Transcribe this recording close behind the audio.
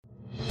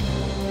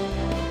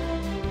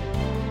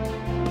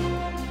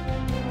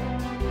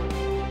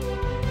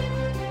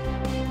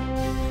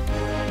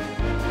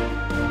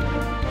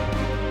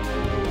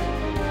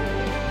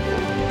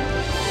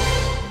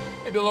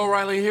Bill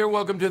O'Reilly here.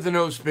 Welcome to the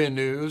No Spin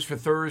News for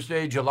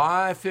Thursday,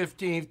 July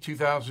 15th,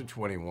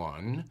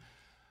 2021.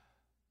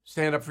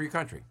 Stand up for your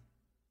country.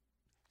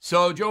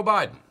 So Joe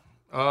Biden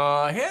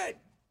had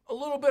a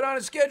little bit on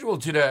his schedule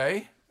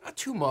today. Not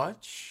too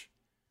much,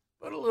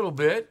 but a little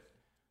bit.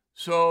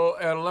 So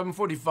at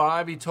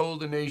 11:45, he told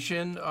the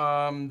nation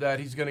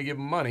that he's going to give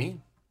them money.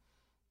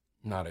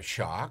 Not a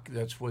shock.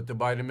 That's what the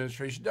Biden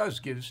administration does,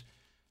 gives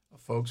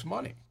folks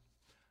money.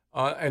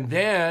 And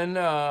then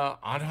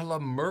Angela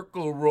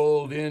Merkel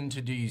rolled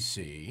into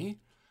D.C.,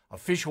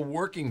 official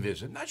working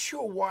visit. Not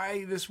sure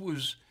why this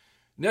was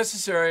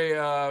necessary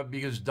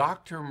because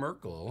Dr.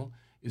 Merkel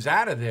is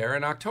out of there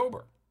in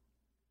October.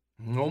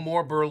 No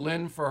more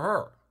Berlin for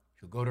her.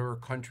 She'll go to her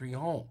country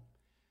home.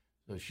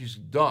 So she's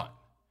done.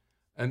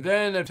 And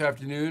then this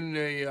afternoon,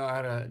 they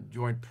had a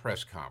joint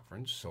press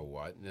conference. So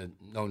what?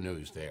 No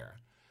news there.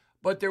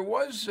 But there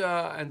was,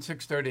 at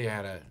 6:30, they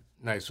had a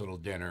nice little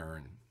dinner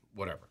and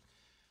whatever.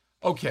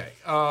 Okay,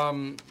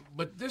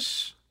 but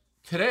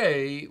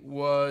today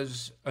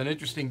was an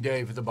interesting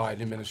day for the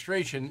Biden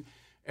administration,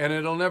 and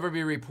it'll never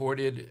be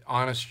reported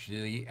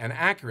honestly and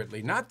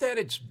accurately. Not that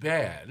it's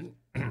bad,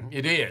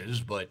 it is,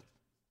 but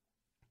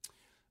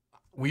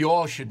we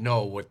all should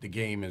know what the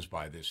game is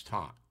by this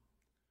time.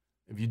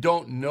 If you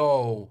don't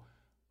know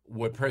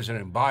what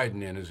President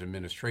Biden and his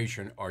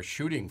administration are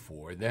shooting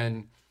for,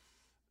 then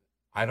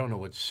I don't know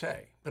what to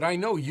say. But I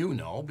know you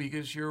know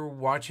because you're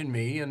watching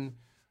me and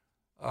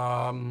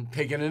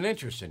taking an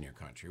interest in your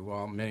country,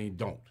 while many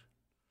don't.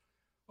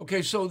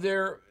 Okay, so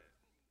the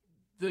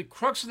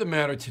crux of the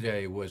matter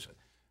today was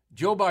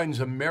Joe Biden's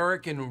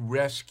American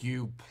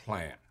Rescue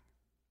Plan.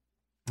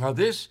 Now,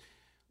 this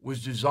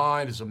was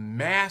designed as a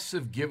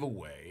massive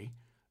giveaway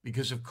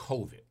because of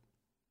COVID.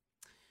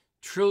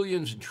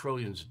 Trillions and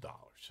trillions of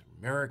dollars.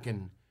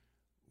 American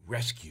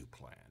Rescue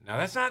Plan. Now,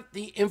 that's not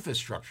the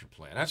infrastructure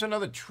plan. That's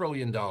another $1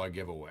 trillion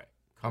giveaway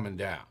coming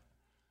down.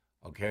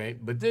 Okay,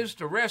 but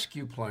the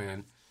rescue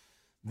plan,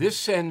 this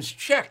sends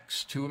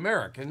checks to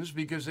Americans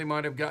because they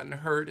might have gotten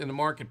hurt in the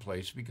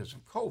marketplace because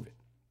of COVID.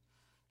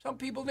 Some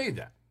people need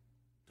that.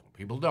 Some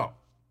people don't.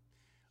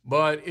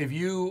 But if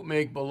you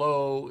make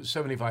below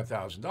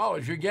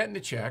 $75,000, you're getting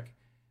a check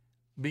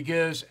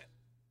because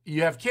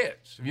you have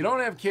kids. If you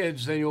don't have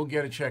kids, then you'll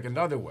get a check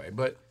another way.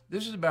 But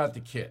this is about the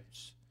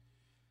kids.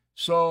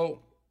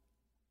 So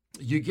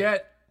you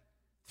get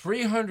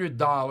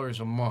 $300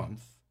 a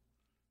month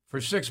for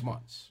 6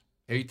 months.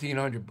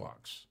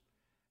 $1,800,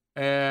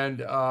 and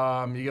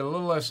you get a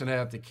little less than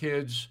that. The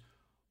kids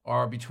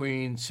are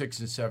between 6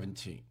 and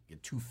 17. You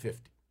get $250.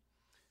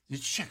 This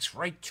checks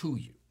right to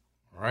you,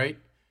 all right,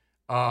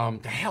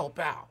 to help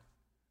out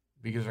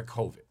because of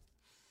COVID.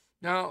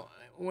 Now,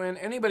 when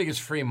anybody gets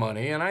free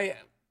money, and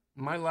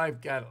my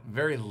life got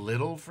very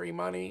little free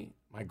money.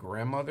 My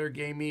grandmother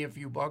gave me a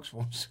few bucks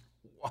once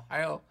in a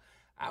while.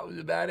 That was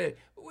about it.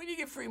 But when you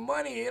get free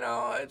money,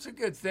 it's a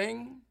good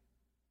thing.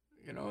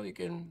 You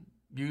can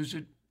use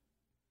it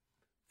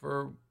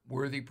for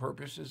worthy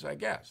purposes, I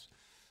guess.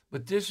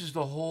 But this is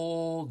the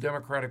whole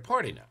Democratic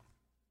Party now.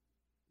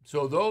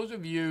 So those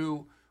of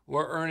you who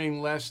are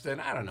earning less than,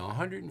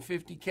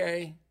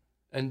 $150K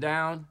and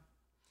down,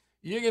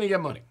 you're going to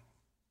get money.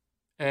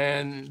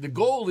 And the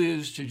goal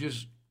is to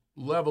just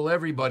level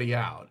everybody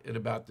out at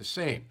about the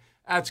same.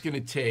 That's going to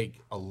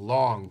take a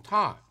long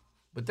time,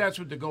 but that's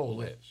what the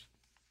goal is.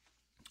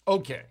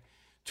 Okay,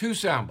 2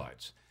 sound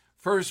bites.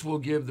 First, we'll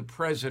give the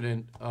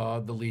president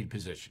the lead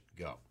position.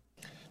 Go.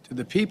 To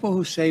the people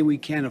who say we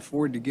can't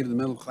afford to give the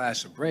middle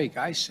class a break,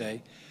 I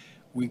say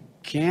we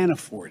can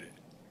afford it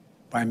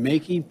by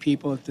making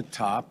people at the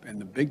top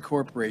and the big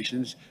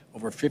corporations,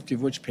 over 50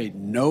 of which paid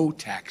no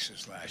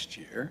taxes last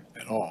year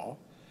at all,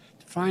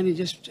 to finally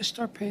just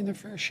start paying their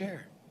fair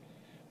share.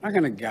 I'm not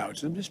going to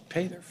gouge them, just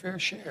pay their fair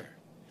share.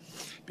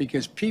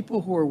 Because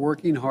people who are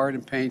working hard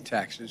and paying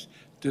taxes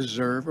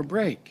deserve a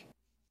break.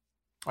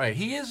 All right,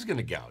 he is going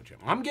to gouge him.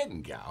 I'm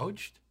getting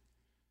gouged.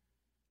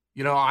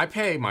 I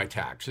pay my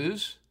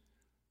taxes.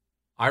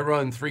 I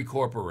run 3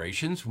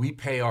 corporations. We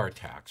pay our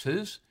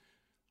taxes.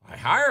 I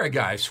hire a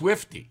guy,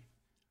 Swifty.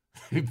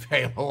 We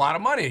pay a lot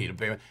of money to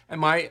pay.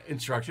 And my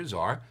instructions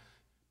are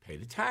pay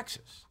the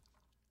taxes.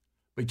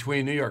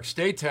 Between New York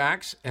state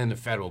tax and the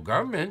federal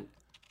government,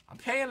 I'm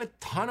paying a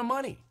ton of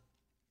money.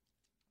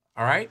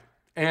 All right?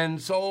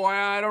 And so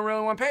I don't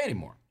really want to pay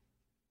anymore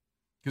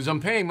because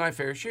I'm paying my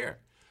fair share.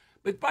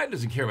 But Biden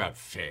doesn't care about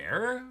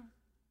fair.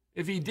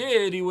 If he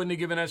did, he wouldn't have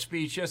given that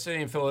speech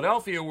yesterday in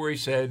Philadelphia where he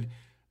said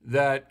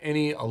that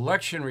any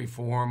election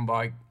reform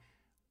by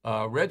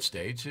red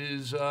states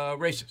is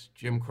racist,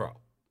 Jim Crow.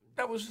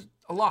 That was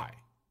a lie,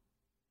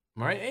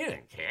 right? He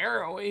didn't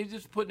care. He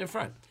just put it in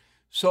front.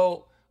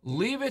 So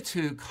leave it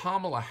to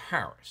Kamala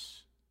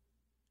Harris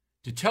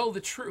to tell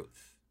the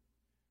truth.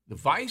 The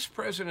vice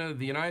president of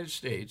the United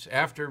States,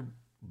 after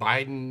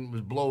Biden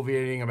was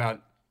bloviating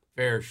about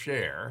fair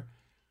share,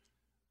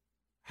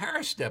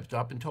 Harris stepped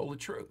up and told the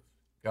truth.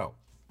 Go.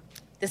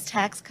 This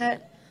tax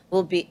cut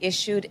will be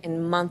issued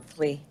in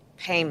monthly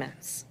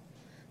payments.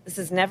 This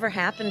has never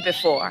happened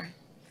before.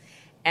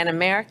 And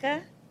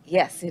America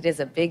Yes, it is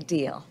a big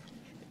deal.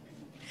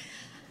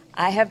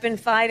 I have been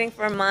fighting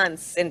for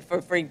months and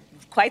for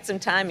quite some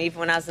time, even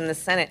when I was in the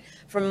Senate,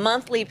 for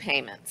monthly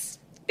payments.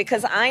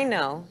 Because I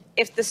know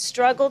if the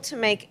struggle to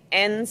make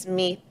ends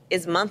meet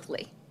is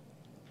monthly,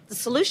 the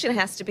solution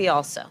has to be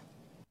also.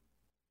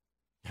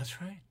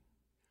 That's right.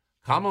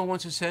 Kamala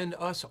wants to send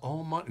us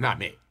all money. Not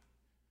me,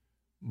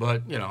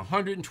 but,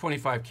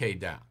 125K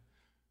down.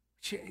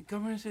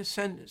 Government says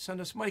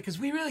send us money because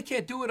we really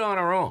can't do it on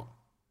our own.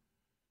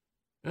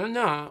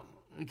 No,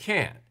 we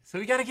can't. So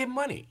we got to get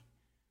money.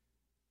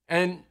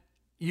 And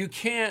you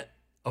can't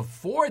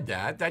afford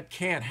that. That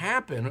can't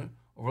happen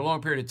over a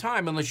long period of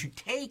time unless you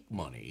take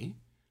money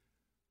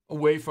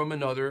away from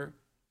another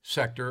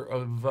sector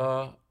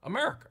of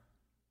America.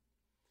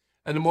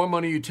 And the more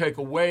money you take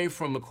away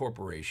from the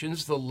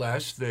corporations, the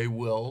less they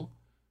will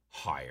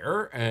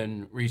hire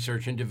and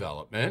research and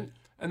development,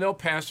 and they'll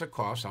pass the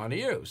costs on to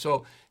you.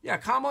 So, yeah,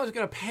 Kamala's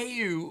going to pay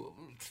you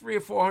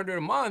 $300 or $400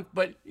 a month,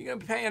 but you're going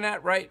to be paying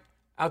that right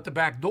out the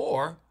back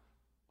door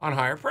on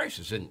higher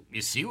prices. And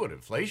you see what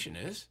inflation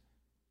is.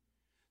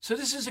 So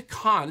this is a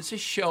con. It's a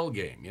shell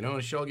game. In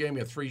a shell game, you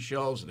have 3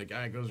 shells, and the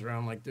guy goes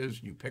around like this,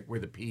 and you pick where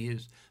the P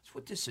is. That's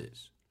what this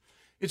is.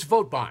 It's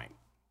vote buying.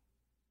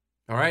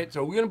 All right?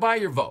 So we're going to buy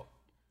your vote.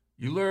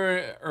 You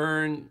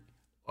earn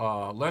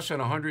less than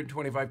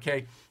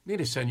 125K, we need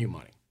to send you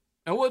money.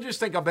 And we'll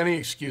just think up any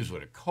excuse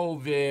with it,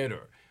 COVID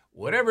or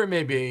whatever it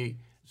may be.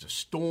 It's a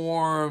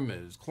storm,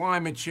 it's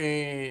climate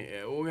change.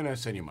 We're going to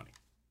send you money.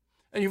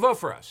 And you vote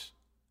for us.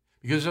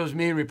 Because those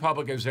mean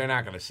Republicans, they're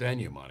not going to send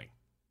you money.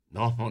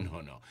 No.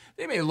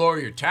 They may lower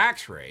your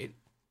tax rate,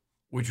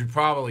 which would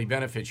probably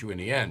benefit you in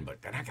the end,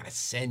 but they're not going to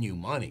send you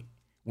money.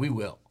 We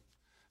will.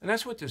 And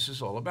that's what this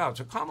is all about.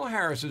 So Kamala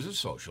Harris is a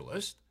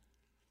socialist.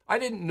 I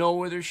didn't know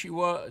whether she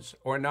was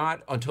or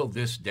not until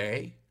this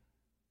day,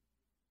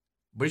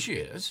 but she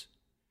is.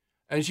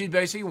 And she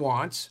basically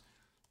wants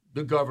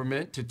the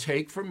government to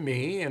take from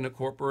me and the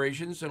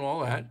corporations and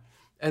all that,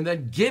 and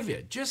then give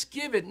it. Just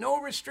give it.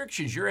 No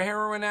restrictions. You're a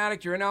heroin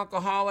addict. You're an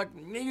alcoholic.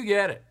 You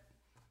get it.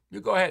 You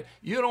go ahead.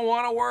 You don't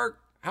want to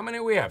work. How many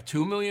do we have?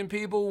 2 million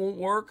people won't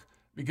work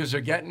because they're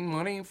getting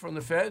money from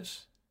the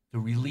feds, the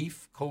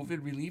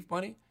COVID relief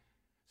money.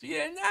 So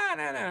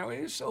no.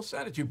 We still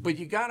send it to you, but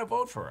you got to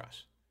vote for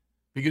us.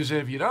 Because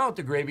if you don't,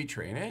 the gravy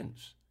train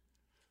ends.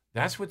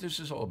 That's what this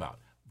is all about.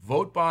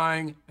 Vote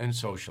buying and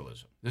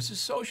socialism. This is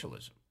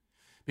socialism.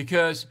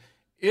 Because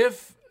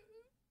if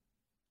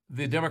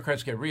the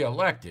Democrats get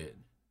reelected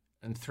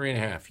in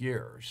 3.5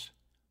 years,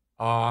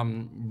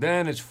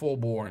 then it's full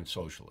bore in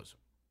socialism.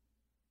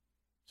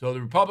 So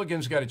the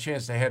Republicans got a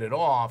chance to head it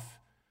off,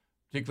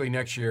 particularly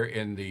next year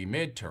in the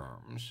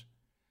midterms.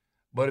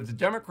 But if the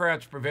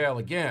Democrats prevail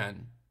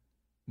again,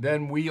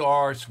 then we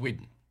are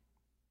Sweden.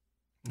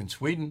 In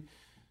Sweden,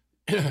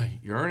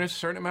 you earn a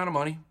certain amount of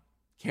money,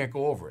 can't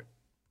go over it.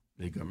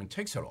 The government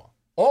takes it all.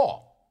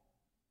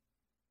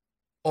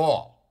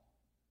 All.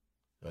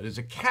 That is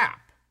a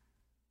cap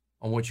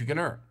on what you can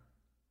earn.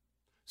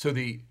 So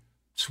the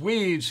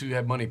Swedes who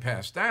have money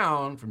passed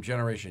down from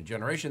generation to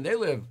generation, they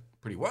live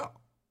pretty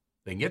well.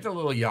 They can get the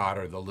little yacht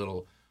or the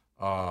little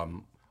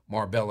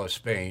Marbella,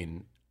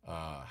 Spain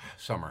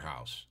summer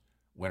house,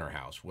 winter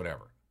house,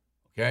 whatever.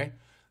 Okay?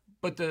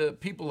 But the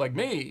people like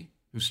me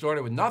who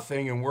started with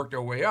nothing and worked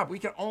our way up, we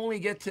can only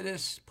get to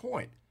this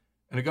point.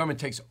 And the government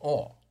takes it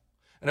all.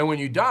 And then when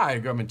you die, the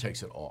government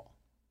takes it all.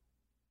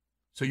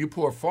 So you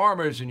poor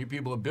farmers and you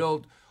people have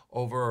built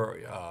over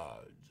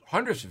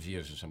hundreds of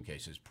years in some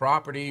cases,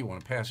 property, you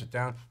want to pass it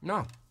down.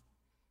 No.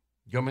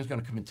 The government's going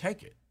to come and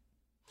take it.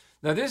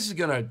 Now, this is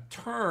going to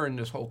turn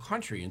this whole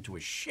country into a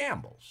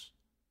shambles.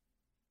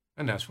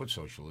 And that's what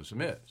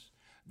socialism is.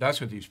 That's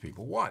what these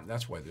people want.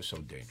 That's why they're so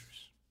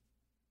dangerous.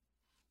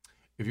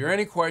 If you have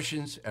any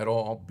questions at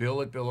all,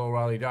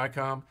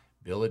 bill@BillO'Reilly.com,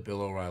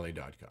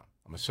 bill@BillO'Reilly.com.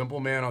 I'm a simple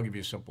man. I'll give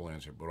you a simple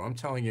answer. But what I'm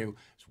telling you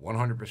is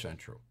 100%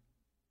 true.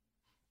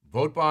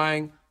 Vote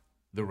buying,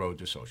 the road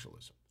to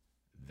socialism.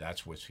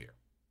 That's what's here.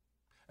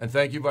 And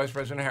thank you, Vice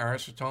President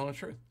Harris, for telling the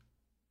truth.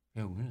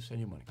 Yeah, we're going to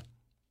send you money. That's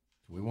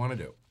what we want to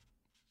do.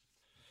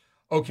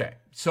 Okay,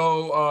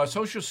 so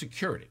Social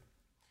Security.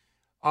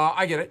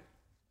 I get it.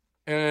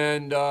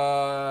 And,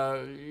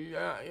 I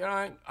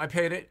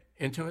paid it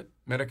into it,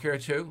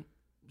 Medicare too.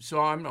 So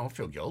I don't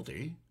feel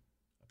guilty.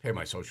 I pay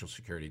my Social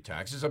Security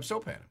taxes. I'm still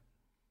paying them.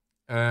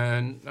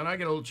 And then I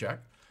get a little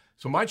check.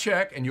 So my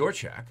check and your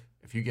check,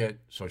 if you get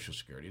Social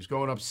Security, is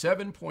going up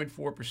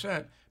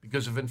 7.4%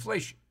 because of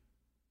inflation.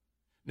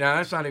 Now,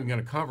 that's not even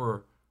going to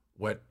cover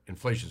what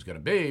inflation is going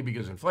to be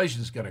because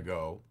inflation is going to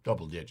go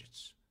double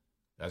digits.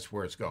 That's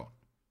where it's going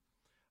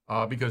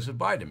because of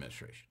the Biden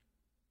administration.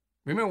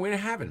 Remember, we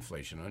didn't have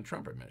inflation under the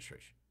Trump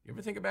administration. You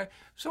ever think about it?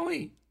 It's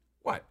only,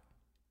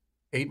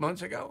 8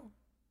 months ago?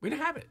 We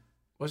didn't have it.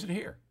 It wasn't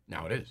here.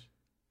 Now it is.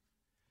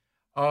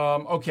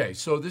 Okay,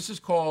 so this is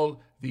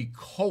called the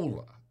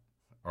COLA,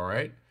 all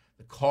right?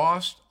 The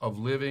cost of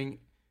living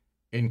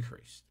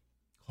increased,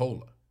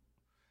 COLA.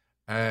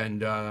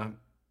 And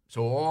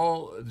so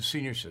all the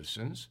senior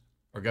citizens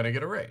are going to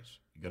get a raise.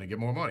 You're going to get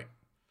more money.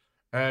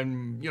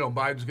 And,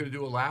 Biden's going to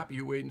do a lap.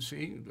 You wait and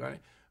see. Right?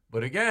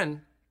 But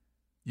again,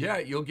 yeah,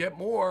 you'll get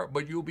more,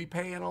 but you'll be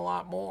paying a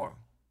lot more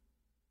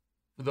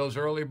for those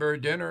early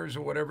bird dinners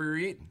or whatever you're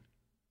eating.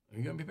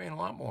 You're going to be paying a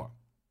lot more.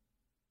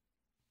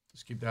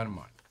 Just keep that in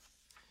mind.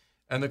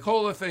 And the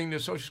COLA thing, the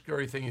Social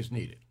Security thing is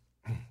needed.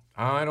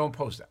 I don't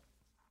oppose that.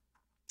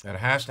 That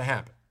has to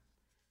happen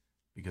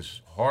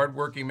because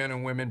hardworking men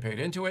and women paid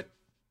into it.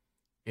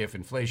 If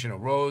inflation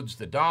erodes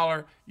the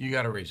dollar, you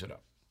got to raise it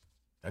up.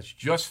 That's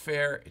just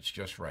fair. It's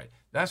just right.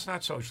 That's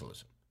not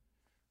socialism.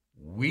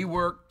 We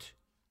worked.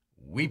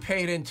 We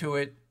paid into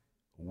it.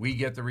 We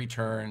get the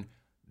return.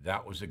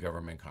 That was the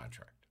government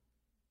contract.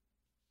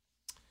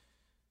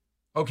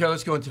 Okay,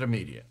 let's go into the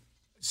media.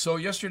 So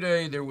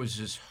yesterday there was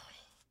this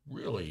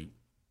really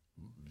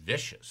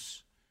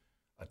vicious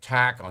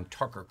attack on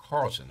Tucker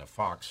Carlson, the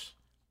Fox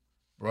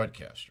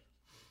broadcaster.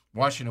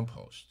 Washington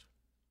Post.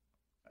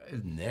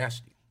 It's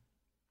nasty.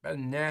 About as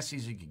nasty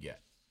as you could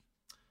get.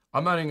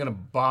 I'm not even going to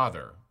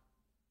bother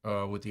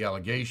with the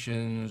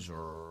allegations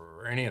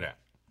or any of that.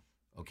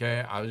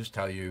 Okay? I'll just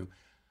tell you,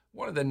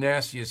 one of the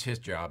nastiest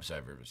hit jobs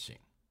I've ever seen.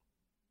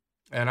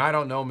 And I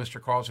don't know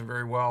Mr. Carlson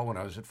very well. When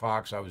I was at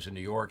Fox, I was in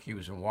New York. He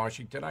was in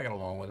Washington. I got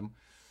along with him.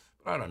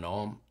 But I don't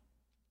know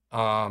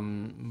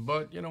him.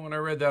 But, when I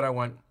read that, I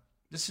went,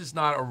 this is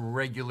not a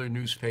regular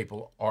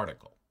newspaper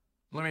article.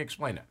 Let me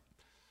explain that.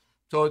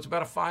 So it's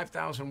about a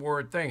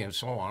 5,000-word thing and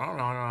so on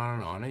and on and on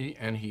and on.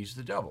 And he's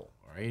the devil.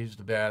 Right? He's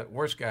the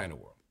worst guy in the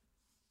world.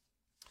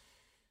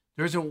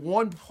 There isn't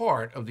one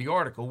part of the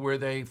article where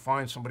they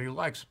find somebody who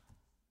likes him.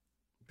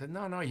 But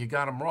no, you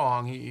got him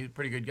wrong. He's a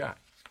pretty good guy.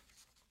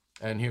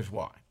 And here's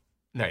why.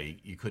 Now,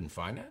 you couldn't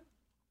find that?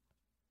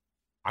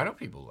 I know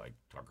people like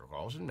Tucker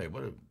Carlson. They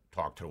would have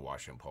talked to the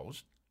Washington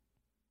Post.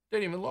 They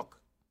didn't even look.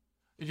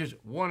 It's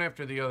just one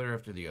after the other,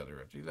 after the other,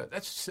 after the other.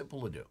 That's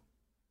simple to do.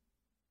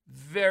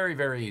 Very,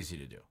 very easy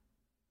to do.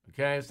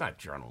 Okay? It's not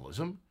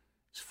journalism.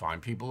 It's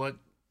find people that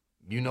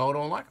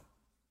don't like him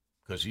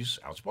because he's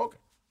outspoken.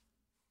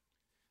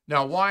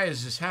 Now, why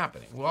is this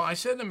happening? Well, I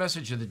said in the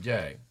message of the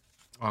day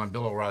on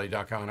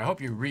BillO'Reilly.com, and I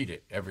hope you read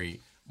it every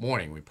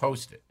morning. We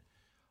post it.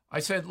 I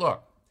said,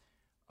 look,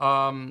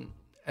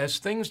 as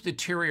things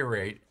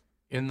deteriorate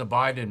in the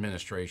Biden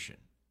administration,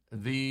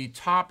 the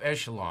top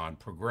echelon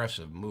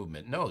progressive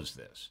movement knows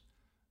this.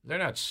 They're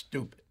not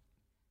stupid.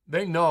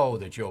 They know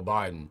that Joe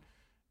Biden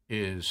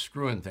is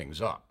screwing things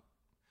up.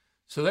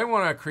 So they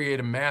want to create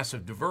a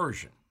massive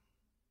diversion.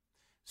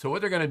 So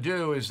what they're going to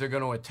do is they're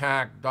going to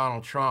attack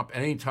Donald Trump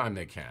anytime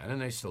they can, and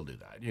they still do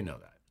that. You know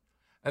that.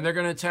 And they're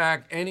going to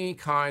attack any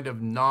kind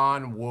of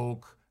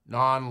non-woke,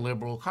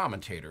 non-liberal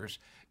commentators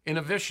in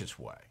a vicious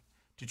way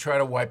to try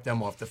to wipe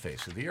them off the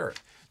face of the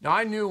earth. Now,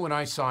 I knew when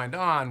I signed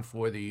on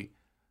for the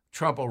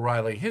Trump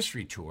O'Reilly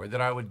history tour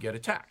that I would get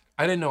attacked.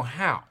 I didn't know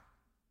how,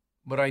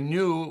 but I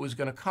knew it was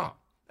going to come,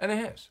 and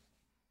it is.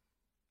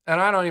 And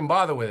I don't even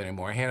bother with it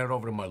anymore. I hand it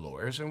over to my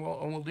lawyers, and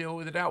we'll deal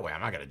with it that way.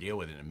 I'm not going to deal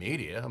with it in the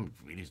media. The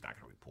media's not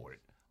going to report it,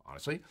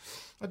 honestly.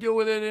 I'll deal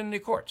with it in the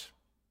courts.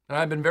 And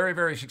I've been very,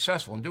 very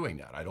successful in doing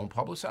that. I don't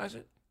publicize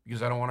it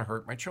because I don't want to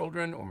hurt my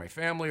children or my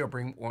family or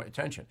bring more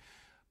attention.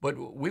 But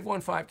we've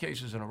won 5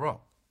 cases in a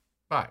row.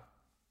 5.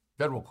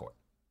 Federal court.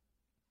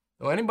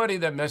 So anybody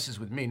that messes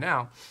with me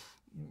now,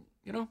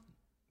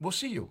 we'll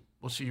see you.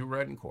 We'll see you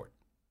right in court.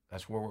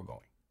 That's where we're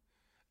going.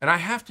 And I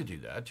have to do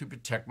that to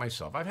protect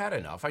myself. I've had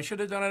enough. I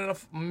should have done it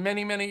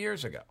many, many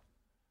years ago.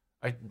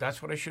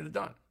 That's what I should have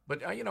done.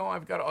 But,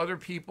 I've got other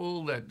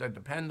people that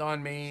depend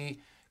on me,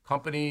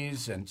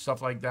 companies and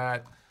stuff like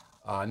that.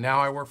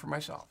 Now I work for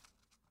myself.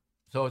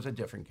 So it's a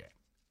different game.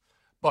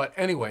 But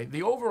anyway,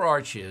 the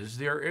overarch is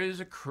there is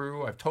a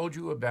crew, I've told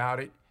you about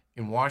it,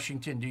 in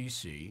Washington,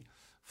 D.C.,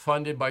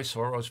 funded by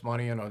Soros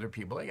money and other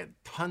people. They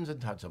get tons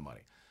and tons of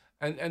money.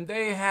 And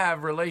they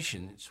have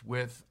relations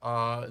with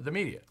the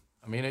media.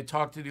 I mean, they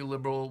talk to the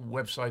liberal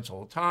websites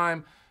all the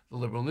time, the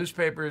liberal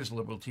newspapers,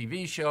 liberal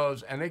TV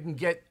shows, and they can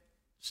get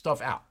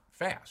stuff out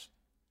fast.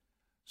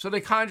 So they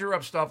conjure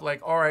up stuff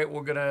like, all right,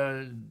 we're going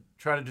to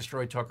try to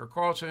destroy Tucker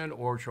Carlson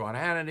or Sean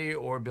Hannity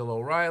or Bill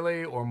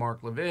O'Reilly or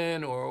Mark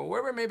Levin or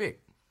whoever it may be.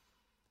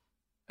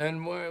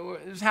 And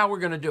this is how we're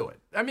going to do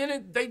it. I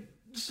mean,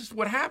 this is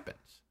what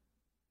happens.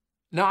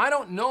 Now, I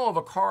don't know of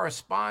a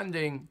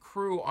corresponding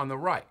crew on the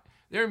right.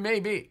 There may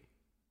be,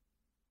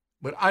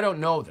 but I don't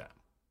know them.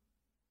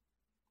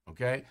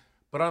 Okay?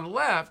 But on the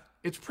left,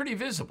 it's pretty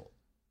visible.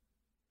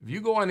 If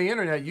you go on the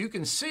internet, you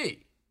can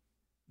see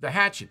the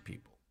hatchet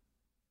people.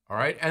 All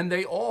right? And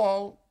they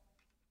all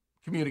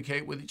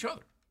communicate with each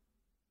other.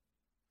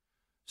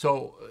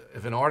 So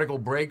if an article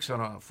breaks on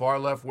a far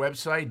left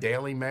website,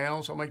 Daily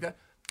Mail, something like that,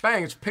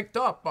 bang, it's picked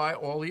up by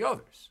all the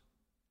others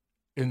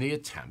in the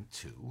attempt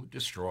to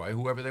destroy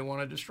whoever they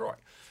want to destroy.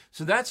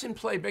 So that's in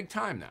play big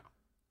time now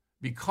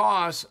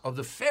because of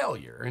the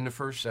failure in the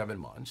first 7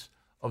 months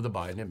of the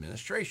Biden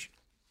administration.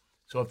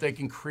 So if they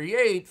can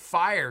create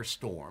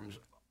firestorms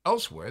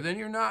elsewhere, then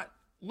you're not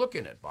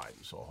looking at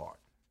Biden so hard.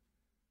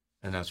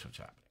 And that's what's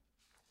happening.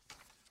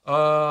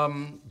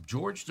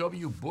 George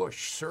W.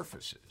 Bush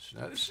surfaces.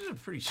 Now, this is a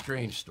pretty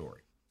strange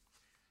story.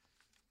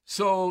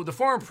 So the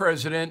foreign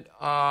president,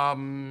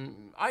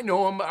 I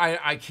know him.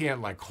 I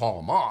can't like call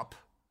him up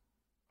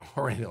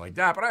or anything like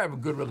that, but I have a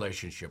good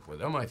relationship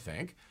with him, I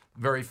think.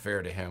 Very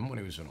fair to him when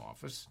he was in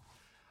office.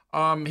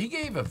 He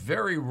gave a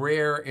very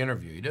rare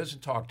interview. He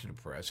doesn't talk to the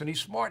press, and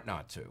he's smart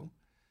not to,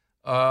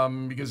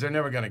 because they're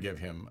never going to give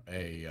him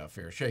a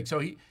fair shake.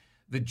 So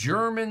the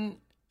German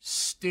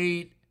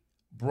state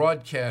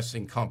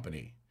broadcasting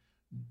company,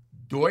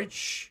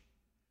 Deutsche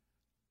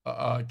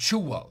Deutsche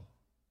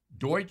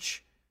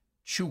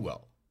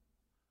Schuel,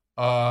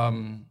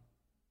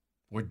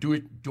 or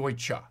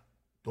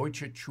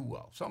Deutsche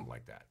Schuel, something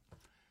like that.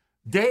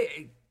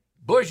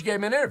 Bush gave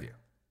him an interview.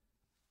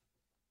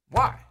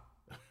 Why?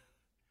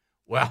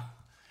 Well,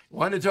 he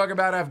wanted to talk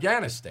about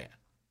Afghanistan.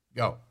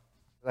 Go.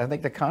 I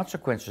think the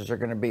consequences are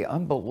going to be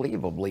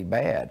unbelievably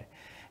bad,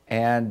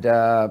 and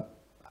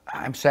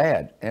I'm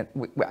sad. And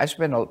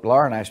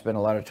Laura and I spend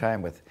a lot of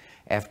time with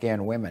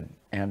Afghan women,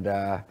 and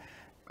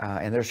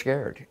they're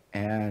scared.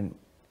 And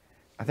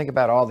I think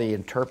about all the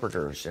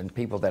interpreters and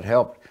people that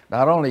helped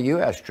not only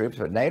U.S. troops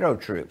but NATO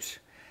troops,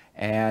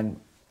 and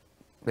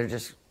they're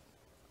just.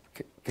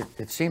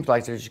 It seems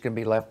like they're just going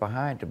to be left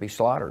behind to be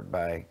slaughtered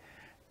by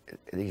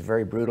these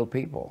very brutal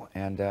people,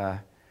 and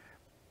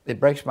it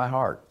breaks my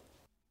heart.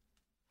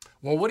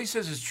 Well, what he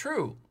says is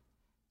true,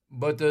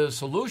 but the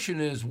solution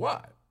is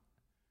what?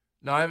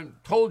 Now, I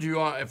haven't told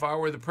you if I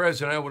were the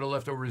president, I would have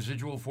left a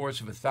residual force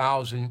of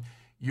 1,000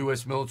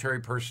 U.S. military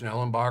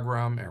personnel in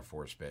Bagram Air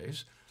Force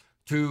Base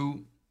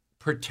to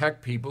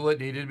protect people that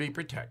needed to be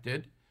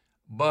protected,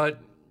 but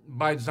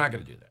Biden's not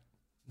going to do that.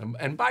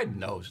 And Biden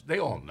knows, they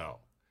all know,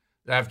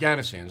 that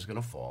Afghanistan is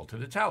going to fall to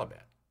the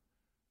Taliban.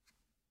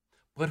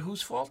 But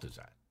whose fault is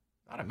that?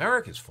 Not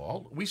America's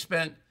fault. We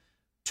spent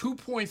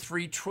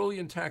 $2.3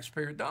 trillion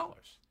taxpayer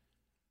dollars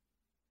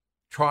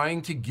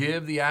trying to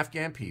give the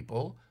Afghan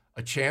people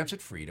a chance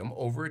at freedom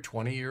over a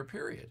 20-year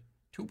period.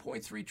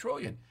 $2.3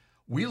 trillion.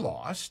 We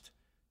lost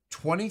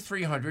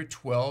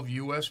 2,312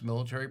 U.S.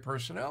 military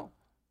personnel.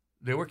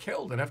 They were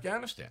killed in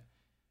Afghanistan,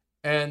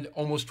 and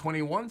almost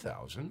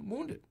 21,000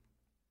 wounded.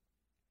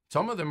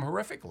 Some of them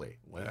horrifically.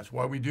 Well, that's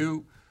why we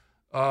do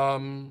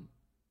the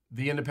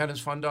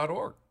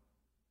independencefund.org,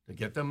 to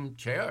get them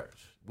chairs,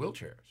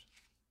 wheelchairs.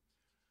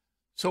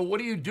 So what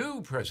do you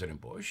do,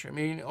 President Bush? I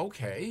mean,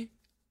 okay,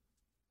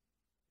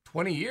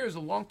 20 years is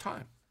a long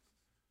time.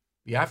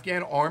 The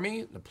Afghan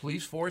army, the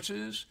police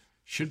forces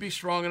should be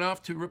strong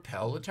enough to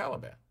repel the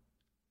Taliban.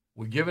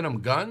 We're giving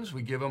them guns.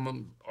 We give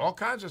them all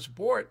kinds of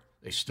support.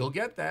 They still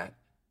get that.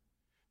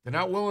 They're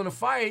not willing to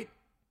fight.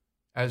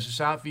 As the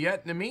South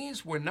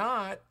Vietnamese were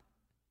not.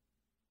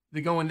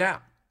 They're going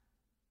down.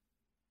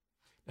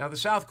 Now, the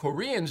South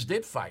Koreans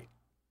did fight,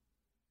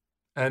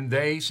 and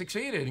they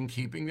succeeded in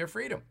keeping their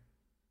freedom.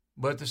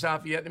 But the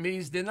South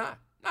Vietnamese did not.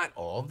 Not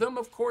all of them,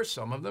 of course.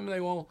 Some of them, a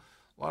lot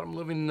of them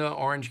live in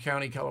Orange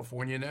County,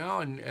 California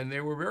now, and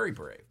they were very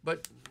brave.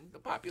 But the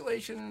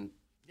population,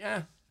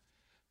 yeah.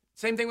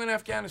 Same thing with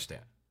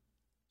Afghanistan.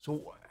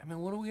 So, I mean,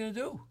 what are we going to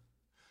do?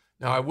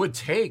 Now, I would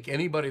take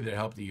anybody that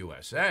helped the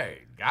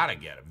USA, got to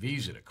get a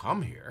visa to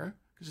come here,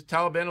 because the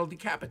Taliban will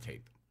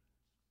decapitate them.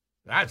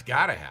 That's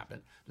got to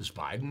happen. Does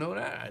Biden know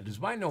that? Does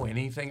Biden know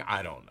anything?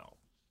 I don't know.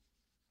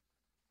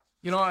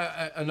 You know,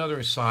 another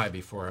aside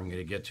before I'm going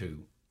to get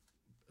to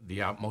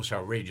the most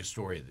outrageous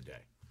story of the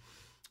day.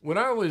 When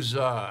I was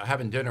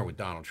having dinner with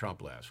Donald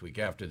Trump last week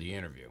after the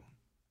interview,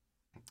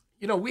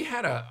 you know, we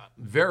had a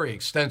very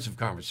extensive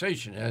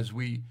conversation, as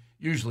we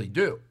usually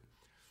do.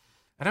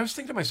 And I was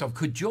thinking to myself,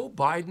 could Joe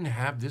Biden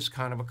have this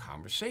kind of a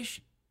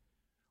conversation?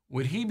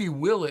 Would he be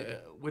willing,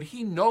 would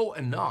he know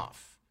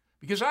enough?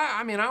 Because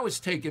I was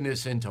taking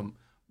this into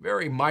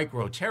very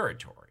micro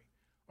territory.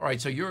 All right,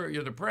 so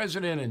you're the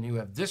president and you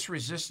have this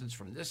resistance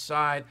from this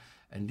side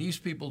and these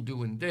people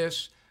doing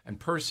this and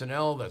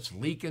personnel that's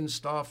leaking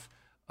stuff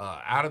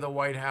out of the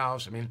White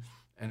House. I mean,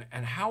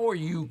 and how are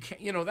you,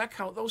 you know,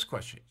 those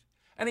questions.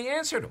 And he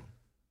answered them.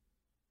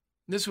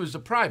 This was a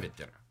private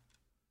dinner.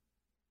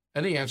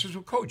 And the answers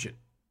were cogent.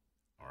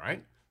 All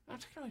right? I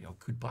was thinking,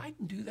 could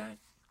Biden do that?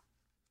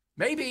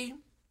 Maybe.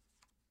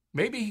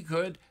 Maybe he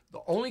could.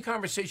 The only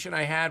conversation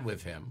I had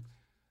with him,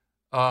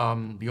 I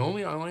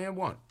only had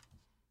one.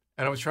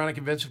 And I was trying to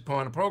convince him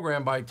on the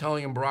program by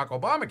telling him Barack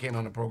Obama came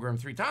on the program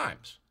 3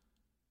 times.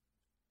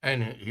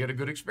 And he had a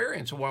good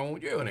experience, so why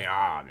won't you? And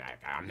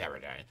I'm never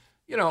doing.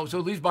 You know, so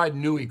at least Biden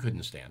knew he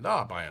couldn't stand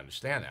up. I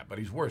understand that. But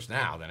he's worse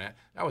now than that.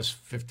 That was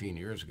 15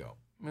 years ago.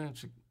 I mean,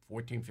 it's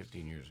 14,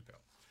 15 years ago.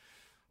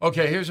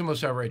 Okay, here's the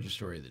most outrageous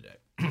story of the day.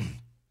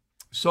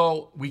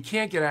 So we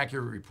can't get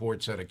accurate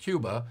reports out of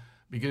Cuba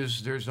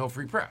because there's no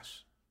free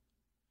press.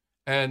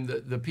 And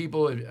the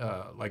people,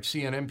 like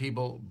CNN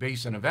people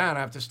based in Havana,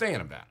 have to stay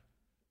in Havana.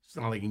 It's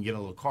not like you can get a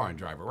little car and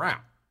drive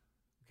around,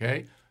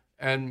 okay?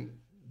 And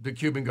the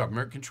Cuban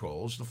government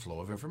controls the flow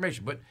of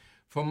information. But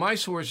from my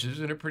sources,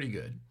 and they're pretty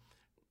good,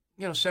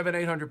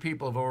 700-800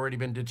 people have already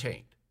been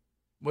detained.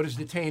 What does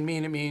detained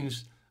mean? It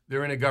means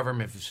they're in a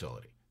government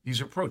facility.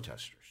 These are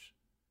protesters.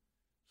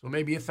 So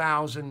maybe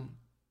 1,000,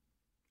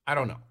 I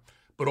don't know.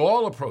 But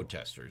all the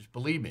protesters,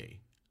 believe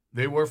me,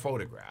 They were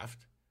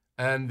photographed,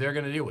 and they're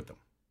going to deal with them.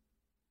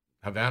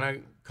 Havana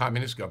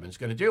communist government's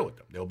going to deal with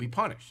them. They'll be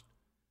punished.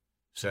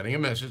 Sending a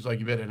message like,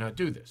 you better not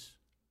do this.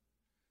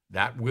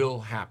 That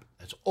will happen.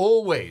 That's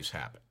always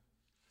happened.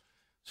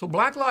 So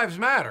Black Lives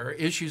Matter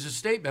issues a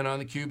statement on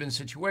the Cuban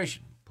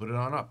situation. Put it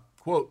on up.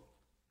 Quote,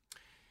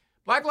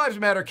 Black Lives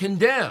Matter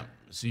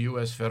condemns the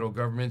U.S. federal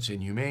government's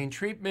inhumane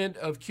treatment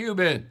of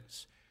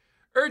Cubans,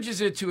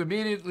 urges it to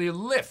immediately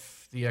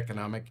lift the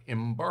economic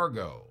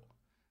embargo.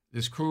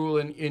 This cruel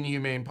and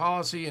inhumane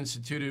policy,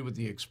 instituted with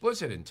the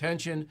explicit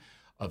intention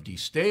of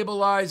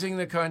destabilizing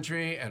the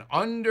country and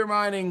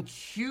undermining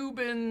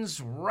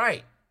Cubans'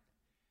 right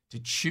to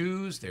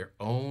choose their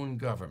own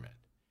government,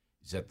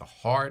 is at the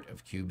heart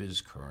of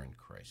Cuba's current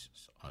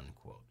crisis,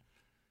 unquote.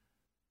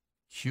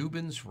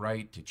 Cubans'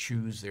 right to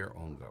choose their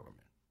own government.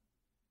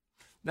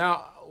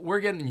 Now, we're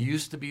getting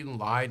used to being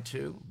lied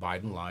to.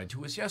 Biden lied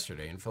to us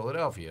yesterday in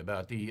Philadelphia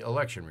about the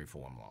election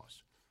reform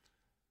laws.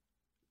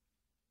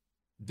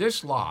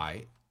 This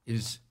lie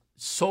is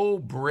so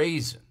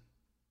brazen.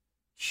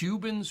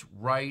 Cubans'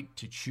 right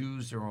to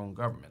choose their own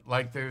government,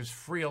 like there's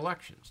free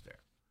elections there.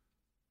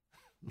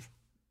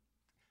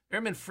 There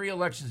have been free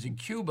elections in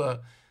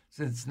Cuba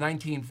since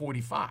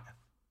 1945.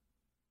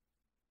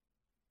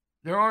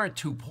 There aren't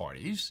two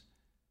parties.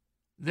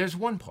 There's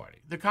one party,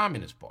 the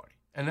Communist Party,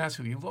 and that's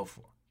who you vote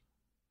for.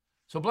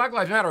 So Black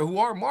Lives Matter, who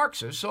are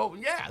Marxists, so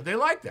yeah, they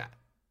like that.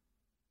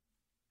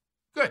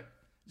 Good.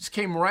 This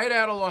came right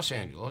out of Los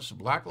Angeles, the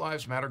Black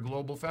Lives Matter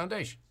Global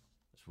Foundation.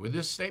 That's where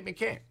this statement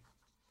came.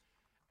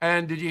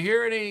 And did you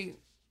hear any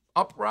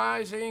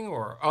uprising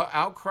or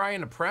outcry in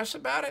the press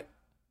about it?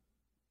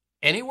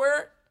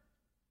 Anywhere?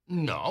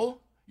 No.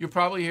 You're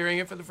probably hearing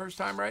it for the first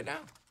time right now.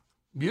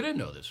 You didn't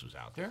know this was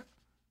out there.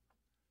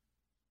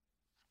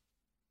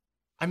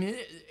 I mean,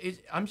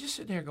 I'm just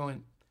sitting here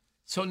going,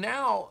 so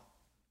now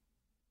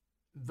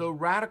the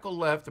radical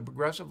left, the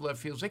progressive left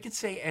feels they can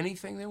say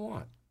anything they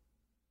want.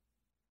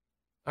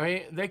 I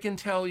mean, they can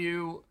tell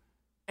you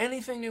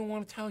anything they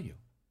want to tell you.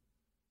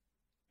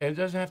 And it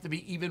doesn't have to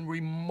be even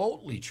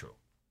remotely true.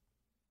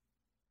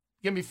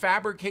 It can be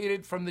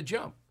fabricated from the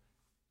jump.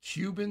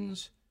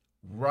 Cubans'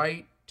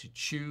 right to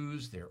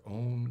choose their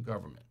own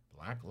government.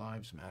 Black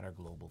Lives Matter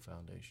Global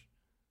Foundation.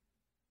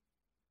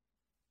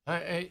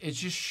 It's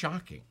just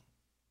shocking.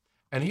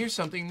 And here's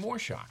something more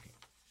shocking.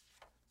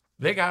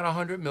 They got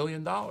 $100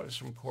 million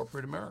from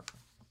corporate America.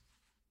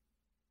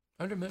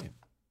 $100 million.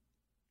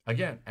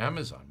 Again,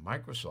 Amazon,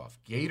 Microsoft,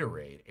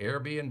 Gatorade,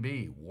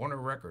 Airbnb, Warner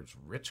Records,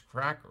 Ritz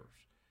Crackers.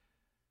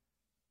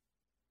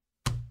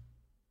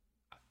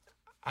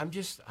 Are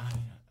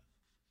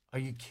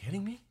you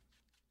kidding me?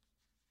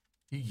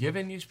 You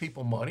giving these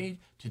people money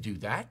to do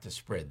that, to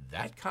spread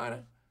that kind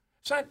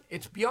of?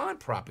 It's beyond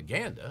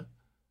propaganda.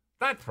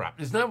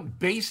 There's no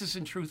basis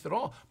in truth at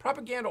all.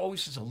 Propaganda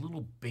always has a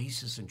little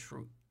basis in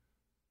truth.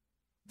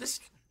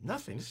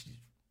 Nothing. This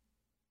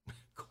is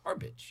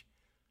garbage.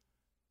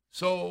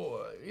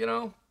 So,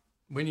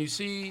 when you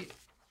see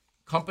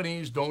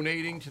companies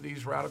donating to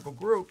these radical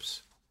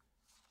groups,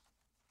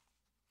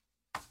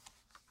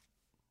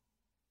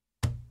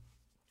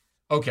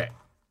 okay,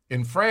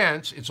 in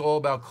France, it's all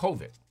about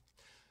COVID.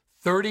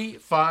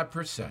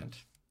 35%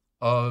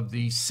 of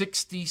the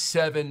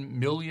 67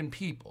 million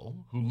people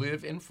who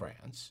live in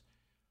France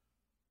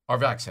are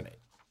vaccinated.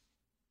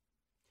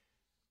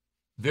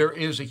 There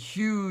is a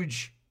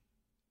huge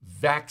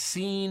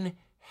vaccine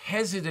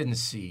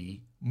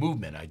hesitancy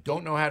movement. I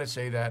don't know how to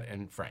say that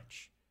in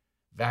French.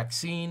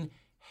 Vaccine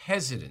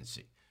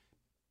hesitancy.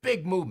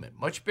 Big movement,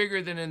 much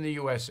bigger than in the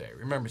USA.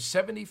 Remember,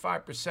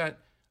 75%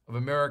 of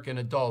American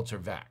adults are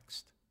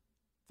vaxxed.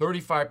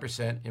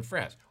 35% in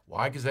France.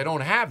 Why? Because they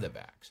don't have the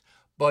vax.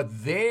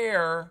 But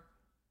their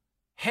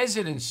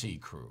hesitancy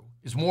crew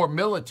is more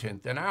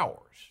militant than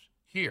ours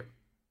here.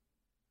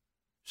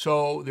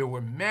 So there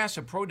were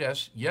massive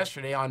protests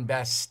yesterday on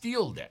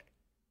Bastille Day.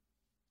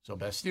 So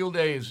Bastille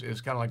Day is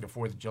kind of like the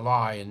 4th of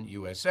July in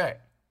USA.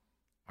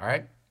 All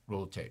right?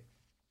 Roll the tape.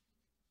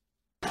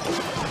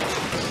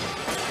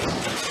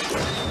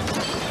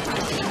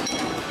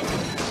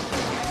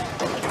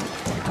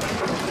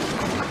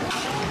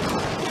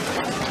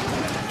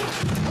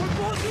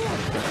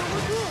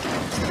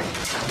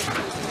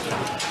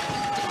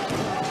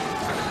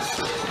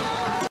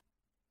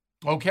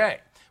 Okay.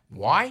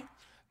 Why?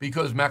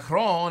 Because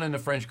Macron and the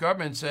French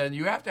government said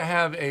you have to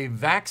have a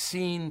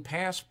vaccine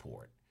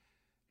passport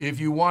if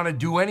you want to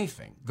do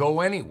anything, go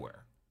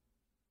anywhere.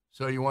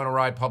 So you want to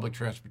ride public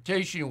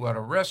transportation, you want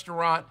a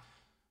restaurant,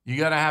 you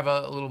got to have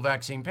a little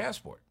vaccine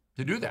passport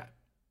to do that.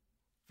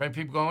 French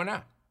people going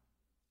out.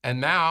 And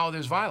now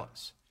there's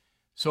violence.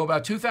 So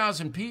about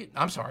 20,000 people.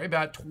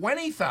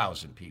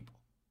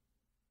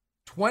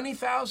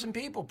 20,000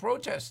 people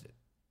protested.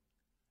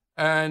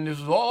 And this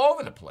was all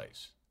over the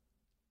place.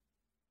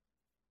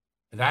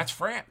 That's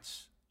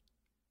France.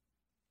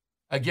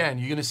 Again,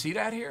 you're going to see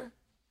that here?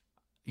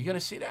 You're going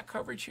to see that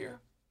coverage here?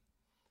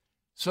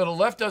 So the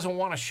left doesn't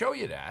want to show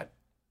you that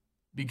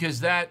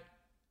because that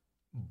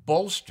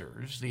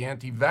bolsters the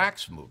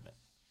anti-vax movement.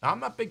 Now, I'm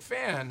not a big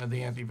fan of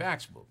the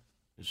anti-vax movement,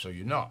 just so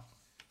you know.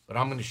 But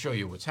I'm going to show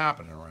you what's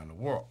happening around the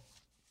world.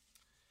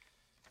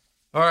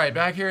 All right,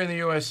 back here in the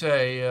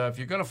USA, if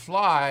you're going to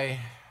fly,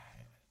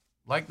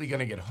 likely going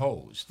to get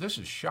hosed. This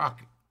is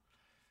shocking.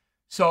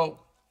 So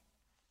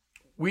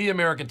we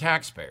American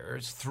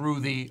taxpayers, through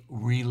the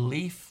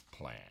relief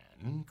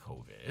plan,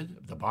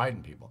 COVID, the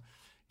Biden people,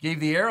 gave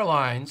the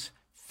airlines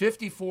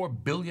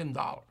 $54 billion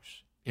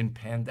in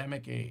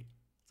pandemic aid.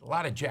 It's a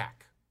lot of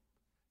jack.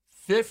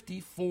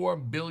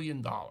 $54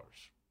 billion, all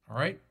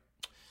right?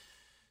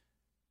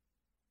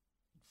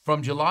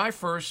 From July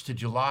 1st to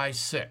July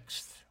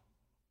 6th,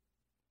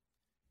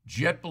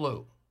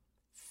 JetBlue,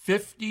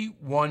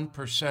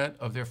 51%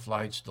 of their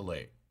flights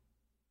delayed.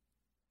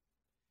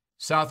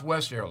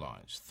 Southwest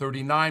Airlines,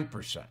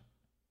 39%.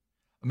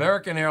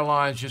 American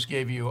Airlines just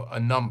gave you a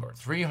number,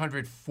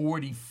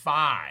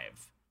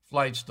 345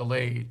 flights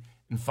delayed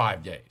in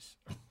 5 days.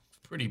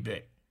 Pretty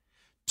big.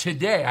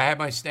 Today, I had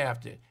my staff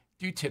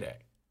do today.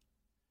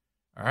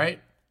 All right?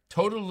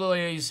 Total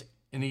delays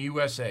in the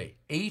USA,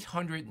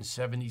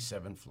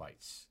 877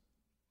 flights.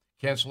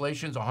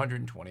 Cancellations,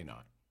 129.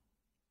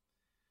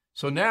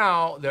 So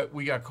now that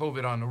we got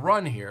COVID on the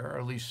run here, or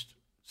at least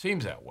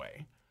seems that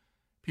way,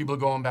 people are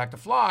going back to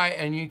fly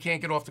and you can't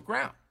get off the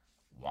ground.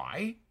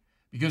 Why?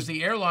 Because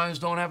the airlines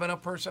don't have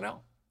enough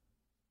personnel.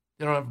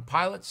 They don't have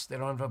pilots. They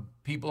don't have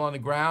people on the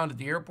ground at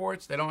the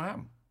airports. They don't have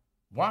them.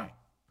 Why?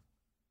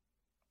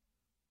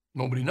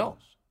 Nobody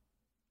knows.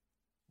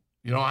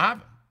 You don't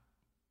have them.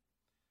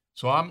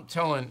 So I'm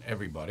telling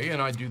everybody,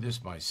 and I do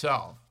this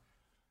myself,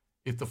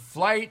 if the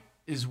flight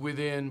is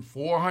within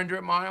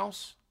 400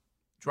 miles,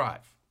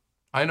 drive.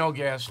 I know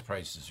gas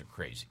prices are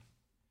crazy.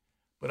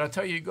 But I'll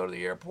tell you, you go to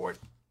the airport,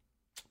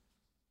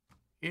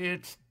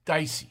 it's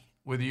dicey.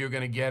 Whether you're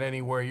going to get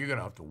anywhere, you're going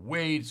to have to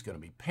wait. It's going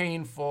to be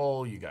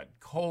painful. You got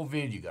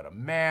COVID. You got a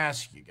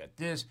mask. You got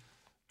this.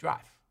 Drive.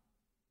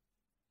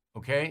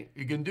 Okay?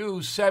 You can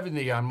do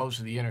 70 on most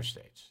of the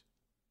interstates.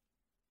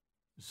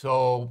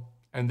 So,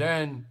 and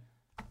then,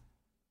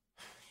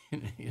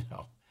 you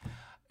know,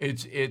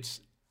 it's,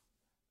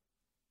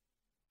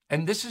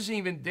 and this isn't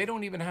even, they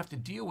don't even have to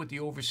deal with the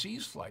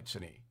overseas flights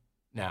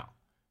now,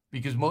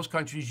 because most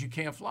countries you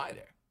can't fly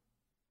there.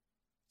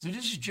 So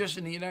this is just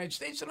in the United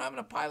States. They don't have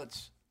enough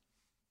pilots.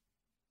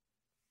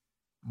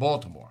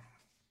 Baltimore,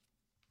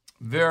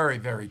 very,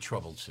 very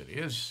troubled city,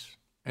 as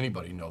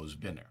anybody knows,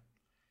 been there.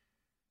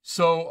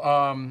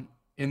 So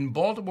in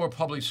Baltimore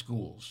public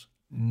schools,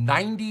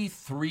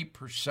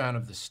 93%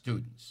 of the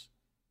students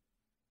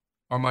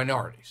are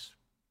minorities,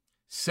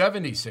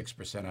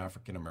 76%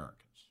 African Americans.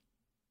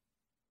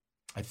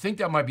 I think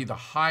that might be the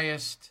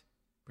highest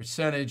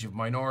percentage of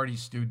minority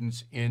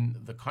students in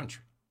the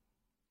country.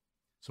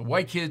 So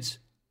white kids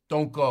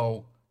don't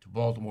go to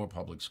Baltimore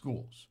public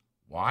schools.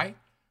 Why?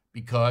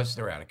 Because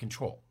they're out of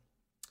control.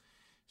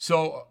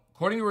 So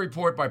according to a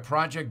report by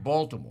Project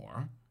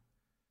Baltimore,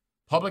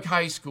 public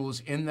high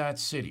schools in that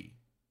city,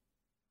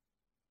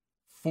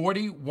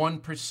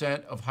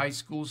 41% of high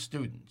school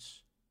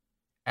students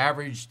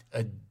averaged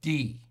a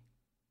D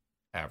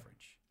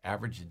average,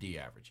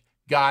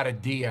 got a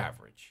D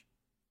average.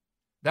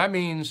 That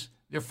means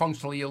they're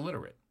functionally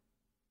illiterate.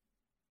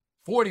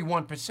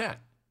 41%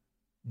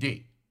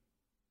 D.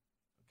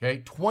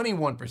 Okay,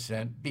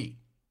 21% B.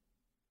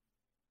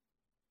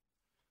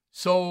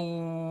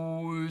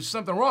 So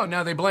something wrong.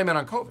 Now they blame it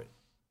on COVID.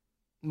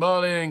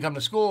 Well, they didn't come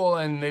to school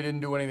and they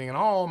didn't do anything at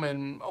home,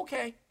 and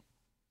okay.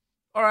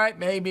 All right,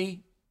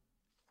 maybe.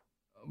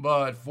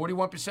 But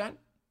 41%?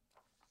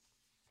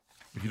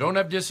 If you don't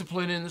have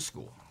discipline in the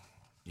school,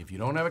 if you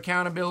don't have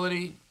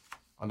accountability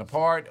on the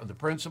part of the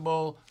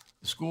principal,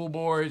 the school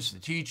boards, the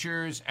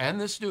teachers,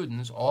 and the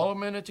students, all of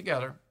them in it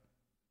together,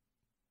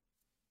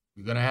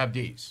 you're going to have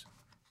Ds.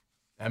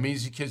 That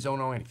means the kids don't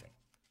know anything.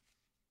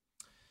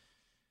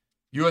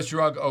 U.S.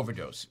 drug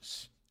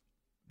overdoses.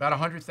 About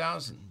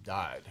 100,000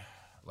 died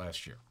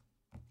last year.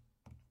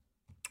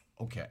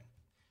 Okay.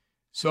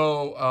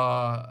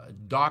 So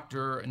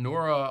Dr.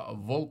 Nora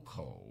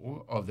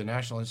Volko of the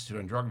National Institute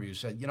on Drug Abuse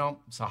said, you know,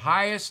 it's the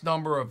highest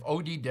number of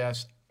OD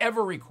deaths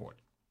ever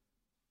recorded.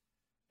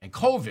 And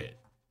COVID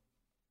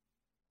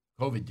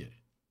did it.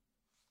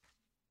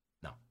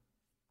 No,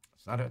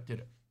 it's not it, did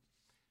it.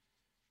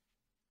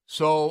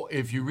 So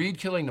if you read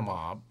Killing the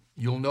Mob,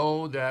 you'll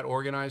know that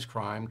organized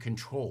crime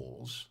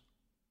controls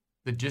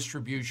the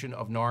distribution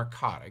of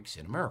narcotics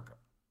in America.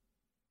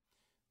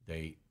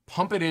 They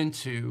pump it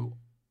into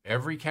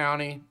every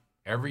county,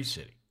 every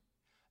city.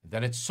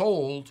 Then it's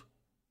sold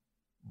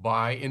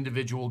by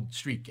individual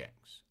street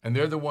gangs. And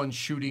they're the ones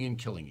shooting and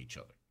killing each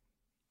other.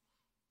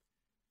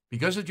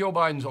 Because of Joe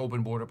Biden's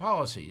open border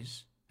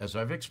policies, as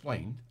I've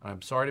explained,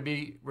 I'm sorry to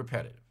be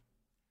repetitive,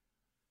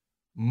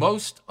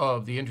 most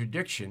of the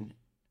interdiction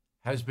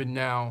has been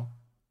now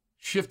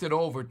shifted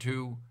over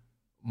to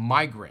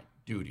migrant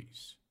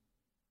duties,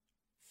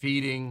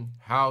 feeding,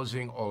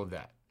 housing, all of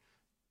that.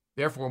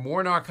 Therefore,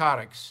 more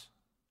narcotics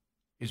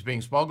is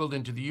being smuggled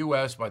into the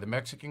U.S. by the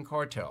Mexican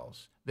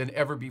cartels than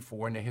ever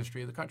before in the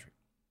history of the country.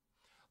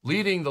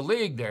 Leading the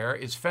league there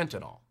is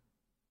fentanyl,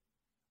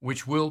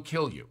 which will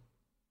kill you.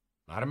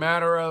 Not a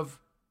matter of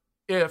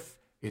if,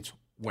 it's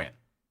when.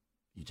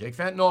 You take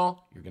fentanyl,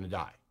 you're going to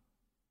die.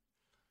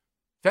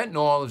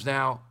 Fentanyl is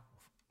now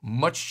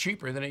much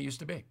cheaper than it used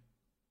to be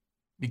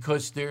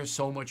because there's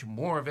so much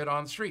more of it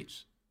on the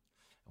streets.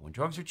 And when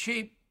drugs are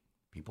cheap,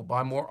 people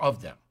buy more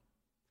of them.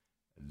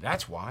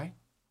 That's why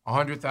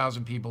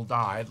 100,000 people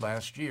died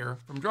last year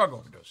from drug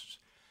overdoses.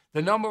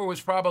 The number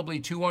was probably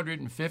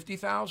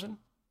 250,000,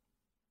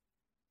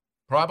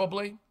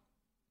 probably.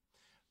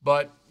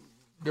 But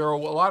there are a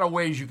lot of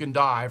ways you can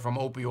die from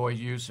opioid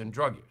use and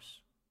drug use.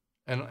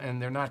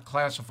 And they're not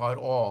classified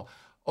all.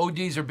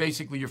 ODs are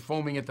basically you're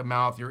foaming at the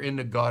mouth, you're in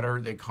the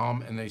gutter, they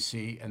come and they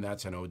see, and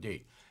that's an OD.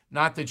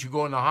 Not that you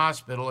go in the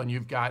hospital and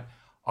you've got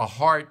a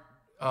heart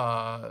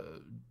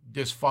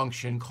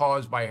dysfunction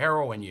caused by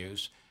heroin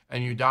use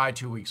and you die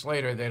 2 weeks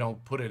later, they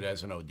don't put it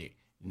as an OD.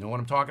 You know what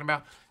I'm talking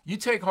about? You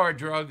take hard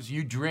drugs,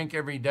 you drink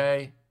every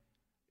day,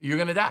 you're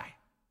going to die.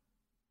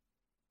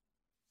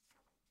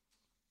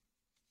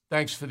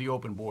 Thanks for the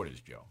open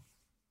borders, Joe.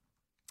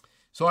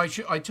 So I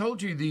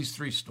told you these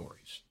three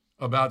stories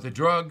about the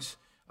drugs,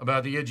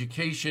 about the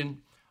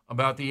education,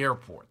 about the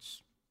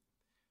airports,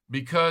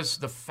 because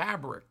the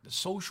fabric, the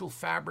social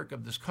fabric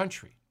of this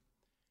country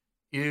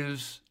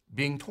is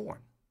being torn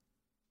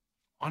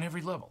on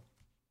every level.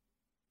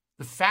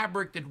 The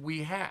fabric that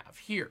we have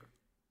here,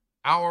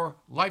 our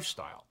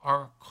lifestyle,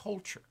 our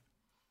culture,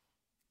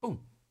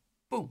 boom,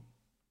 boom,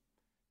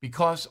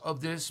 because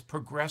of this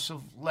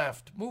progressive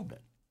left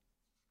movement.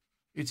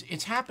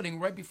 It's happening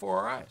right before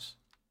our eyes.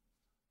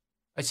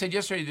 I said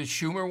yesterday, does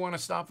Schumer want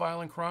to stop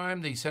violent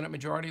crime, the Senate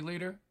Majority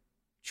Leader?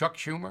 Chuck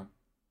Schumer?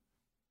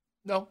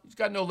 No, he's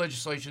got no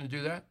legislation to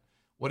do that.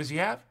 What does he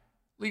have?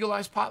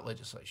 Legalized pot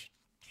legislation.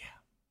 Yeah,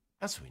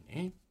 that's what we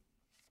need.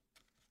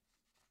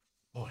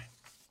 Boy.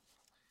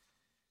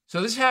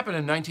 So this happened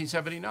in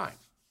 1979.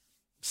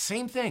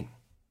 Same thing,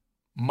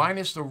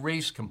 minus the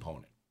race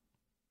component.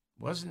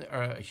 Wasn't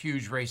a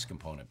huge race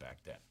component back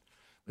then.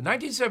 But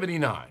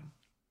 1979,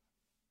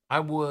 I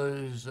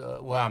was,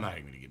 I'm not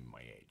even going to give you my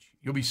age.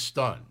 You'll be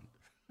stunned.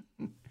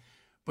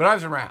 But I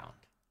was around,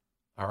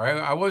 all right?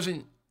 I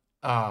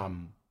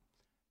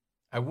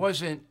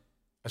wasn't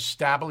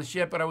established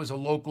yet, but I was a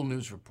local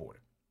news reporter.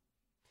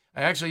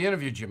 I actually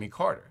interviewed Jimmy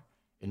Carter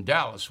in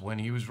Dallas when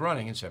he was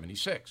running in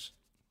 76.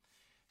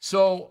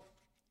 So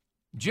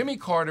Jimmy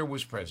Carter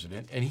was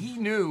president, and he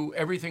knew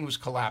everything was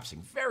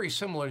collapsing, very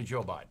similar to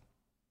Joe Biden.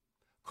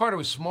 Carter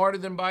was smarter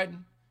than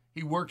Biden.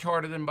 He worked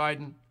harder than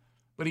Biden,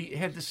 but he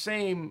had the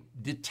same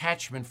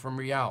detachment from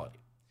reality.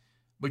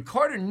 But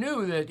Carter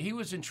knew that he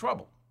was in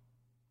trouble.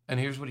 And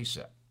here's what he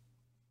said.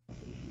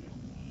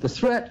 The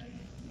threat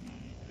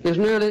is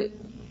nearly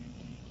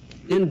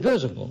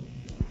invisible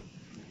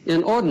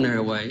in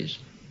ordinary ways.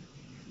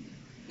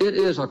 It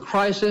is a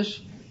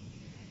crisis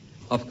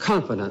of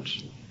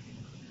confidence.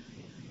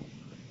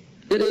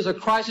 It is a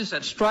crisis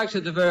that strikes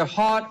at the very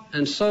heart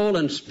and soul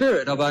and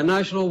spirit of our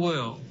national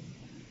will.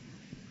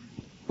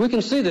 We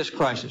can see this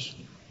crisis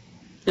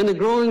in the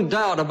growing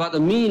doubt about the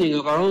meaning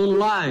of our own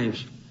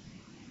lives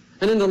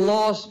and in the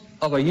loss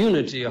of a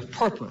unity of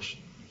purpose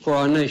for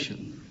our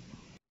nation.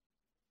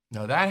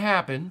 Now that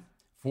happened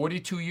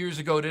 42 years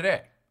ago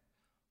today,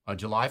 on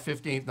July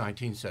 15th,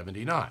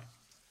 1979,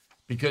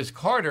 because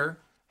Carter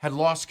had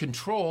lost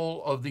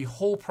control of the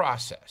whole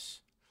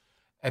process.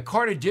 And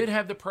Carter did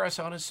have the press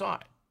on his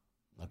side.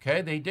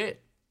 Okay, they did.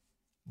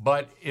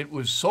 But it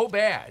was so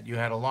bad. You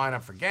had a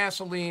lineup for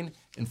gasoline.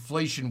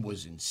 Inflation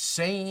was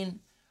insane.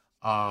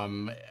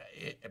 There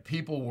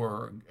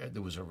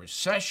was a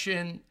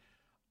recession.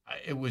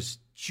 It was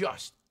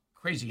just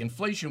crazy.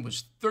 Inflation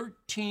was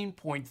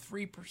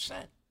 13.3%.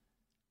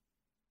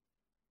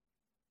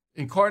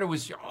 And Carter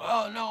was,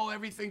 oh no,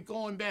 everything's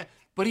going bad.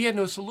 But he had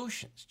no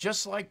solutions,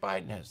 just like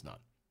Biden has none.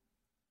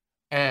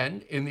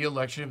 And in the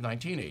election of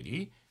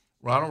 1980,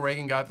 Ronald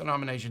Reagan got the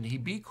nomination. He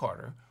beat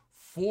Carter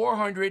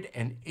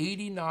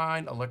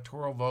 489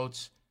 electoral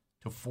votes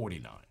to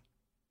 49.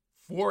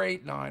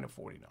 489 to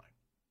 49.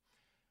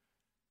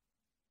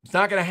 It's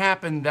not going to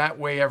happen that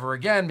way ever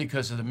again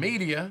because of the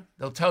media.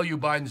 They'll tell you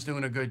Biden's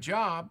doing a good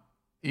job,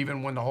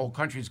 even when the whole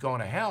country's going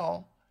to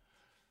hell.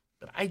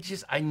 But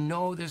I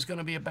know there's going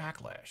to be a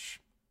backlash.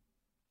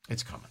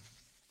 It's coming.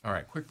 All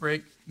right, quick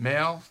break.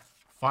 Mail,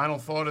 final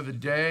thought of the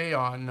day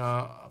on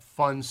a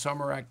fun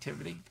summer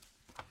activity.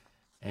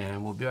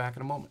 And we'll be back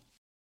in a moment.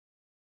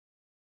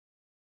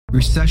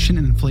 Recession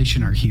and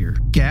inflation are here.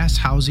 Gas,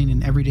 housing,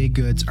 and everyday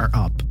goods are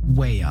up,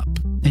 way up.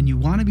 And you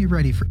want to be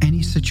ready for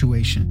any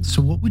situation.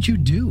 So what would you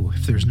do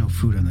if there's no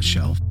food on the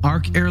shelf?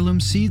 ARC Heirloom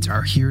Seeds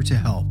are here to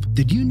help.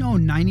 Did you know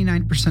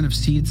 99% of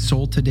seeds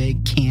sold today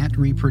can't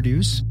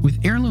reproduce?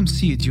 With Heirloom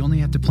Seeds, you only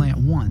have to plant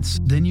once.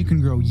 Then you can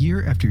grow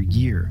year after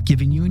year,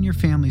 giving you and your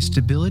family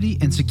stability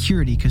and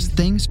security because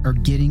things are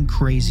getting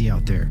crazy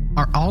out there.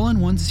 Our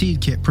all-in-one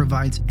seed kit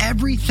provides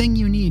everything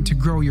you need to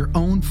grow your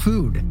own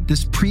food.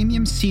 This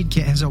premium seed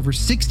kit has a over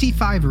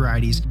 65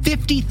 varieties,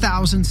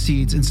 50,000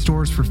 seeds in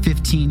stores for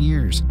 15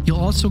 years.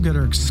 You'll also get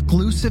our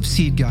exclusive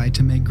seed guide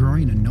to make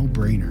growing a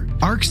no-brainer.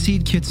 ARC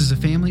Seed Kits is a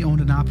family-owned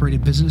and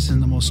operated business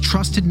and the most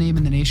trusted name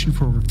in the nation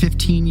for over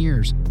 15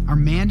 years. Our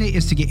mandate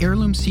is to get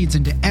heirloom seeds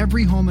into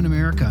every home in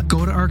America.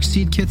 Go to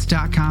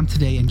arcseedkits.com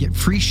today and get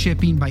free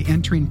shipping by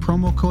entering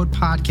promo code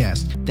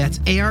podcast. That's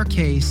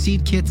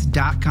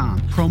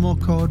ARKseedkits.com, promo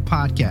code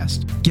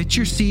podcast. Get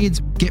your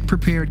seeds, get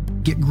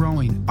prepared, get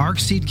growing.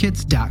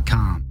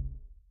 arcseedkits.com.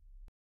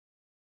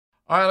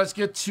 All right, let's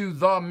get to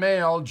the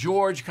mail.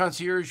 George,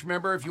 concierge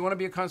member. If you want to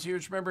be a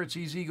concierge member, it's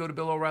easy. Go to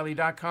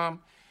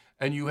BillO'Reilly.com,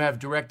 and you have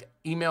direct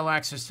email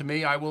access to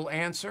me. I will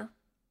answer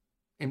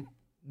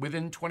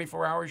within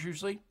 24 hours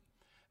usually.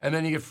 And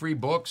then you get free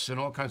books and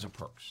all kinds of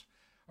perks.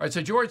 All right,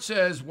 so George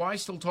says, why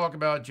still talk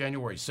about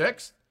January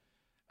 6th?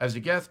 As the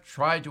guest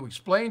tried to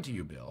explain to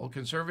you, Bill,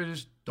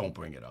 conservatives don't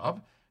bring it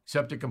up,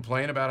 except to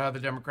complain about how the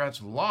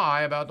Democrats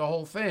lie about the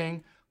whole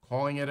thing,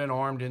 calling it an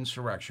armed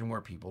insurrection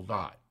where people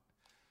died.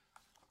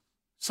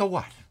 So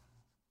what?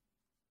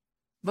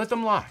 Let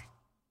them lie.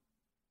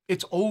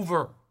 It's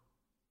over.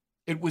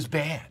 It was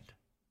bad.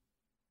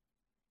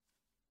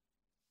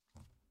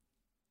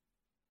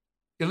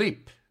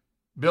 Elite.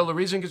 Bill, the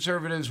reason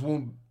conservatives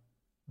won't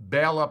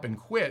bail up and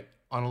quit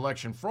on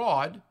election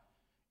fraud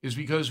is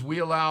because we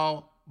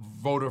allow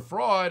voter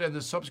fraud and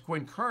the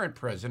subsequent current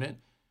president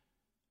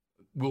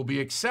will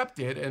be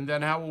accepted, and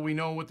then how will we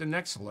know what the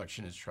next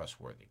election is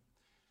trustworthy?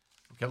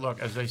 Okay,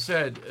 look, as I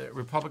said,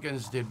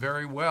 Republicans did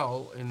very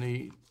well in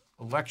the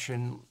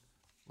election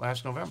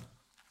last November,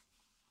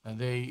 and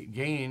they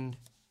gained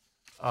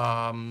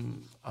a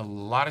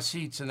lot of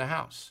seats in the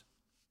House.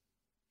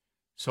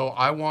 So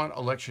I want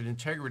election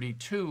integrity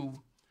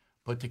too,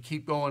 but to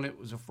keep going, it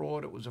was a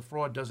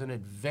fraud doesn't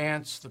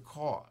advance the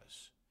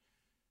cause.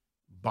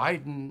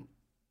 Biden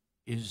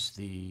is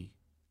the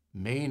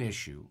main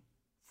issue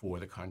for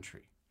the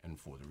country and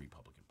for the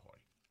Republican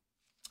Party.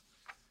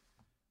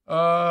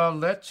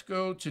 Let's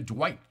go to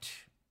Dwight.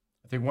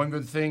 I think one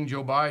good thing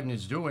Joe Biden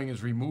is doing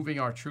is removing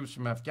our troops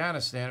from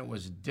Afghanistan. It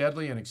was a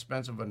deadly and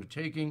expensive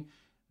undertaking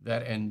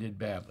that ended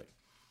badly.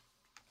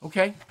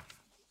 Okay.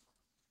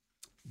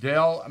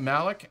 Dale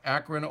Malik,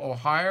 Akron,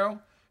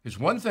 Ohio. Here's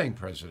one thing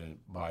President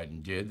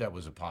Biden did that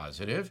was a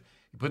positive.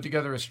 He put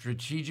together a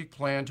strategic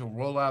plan to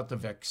roll out the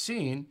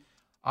vaccine.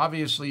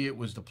 Obviously, it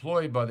was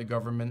deployed by the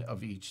government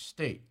of each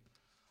state.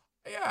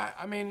 Yeah,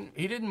 I mean,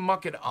 he didn't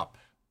muck it up.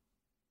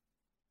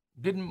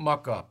 Didn't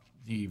muck up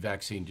the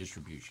vaccine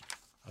distribution.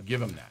 I'll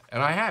give him that.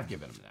 And I have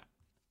given him that.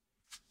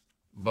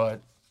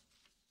 But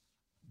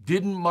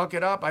didn't muck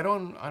it up. I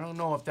don't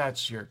know if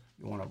that's you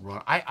want to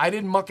run. I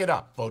didn't muck it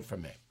up. Vote for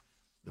me.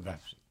 The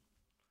vaccine.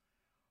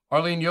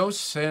 Arlene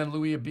Yost, San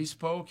Luis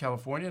Obispo,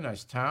 California,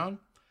 nice town.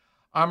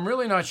 I'm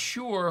really not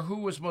sure who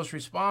was most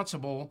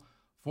responsible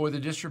for the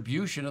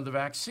distribution of the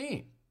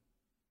vaccine.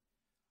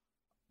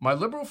 My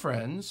liberal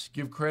friends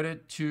give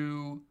credit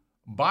to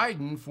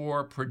Biden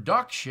for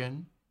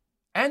production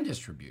and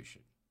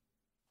distribution.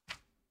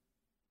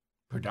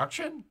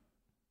 Production?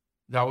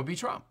 That would be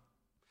Trump.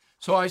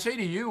 So I say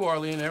to you,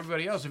 Arlene, and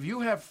everybody else, if you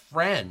have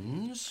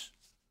friends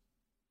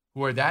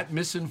who are that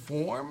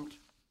misinformed,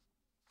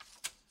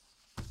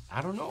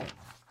 I don't know.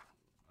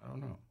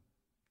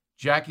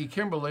 Jackie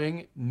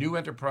Kimberling, New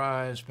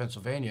Enterprise,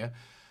 Pennsylvania.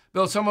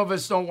 Bill, some of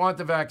us don't want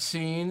the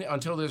vaccine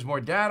until there's more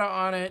data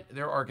on it.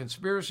 There are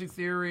conspiracy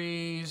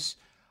theories.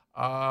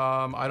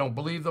 I don't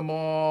believe them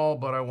all,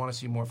 but I want to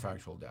see more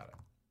factual data.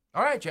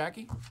 All right,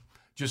 Jackie.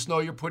 Just know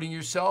you're putting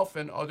yourself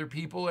and other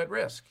people at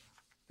risk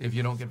if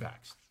you don't get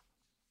vaxxed.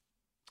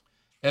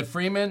 Ed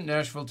Freeman,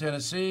 Nashville,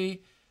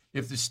 Tennessee.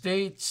 If the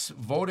state's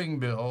voting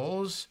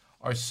bills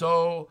are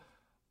so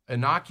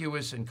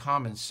innocuous and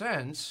common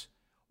sense,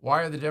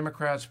 why are the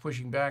Democrats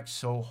pushing back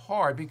so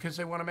hard? Because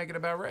they want to make it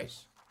about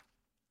race.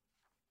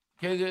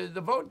 Okay, the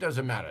vote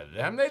doesn't matter to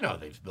them. They know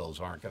these bills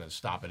aren't going to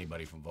stop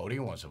anybody from voting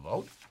who wants to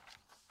vote.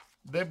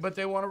 But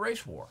they want a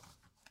race war.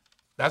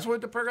 That's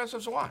what the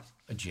progressives want,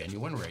 a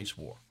genuine race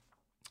war.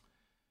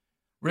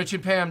 Rich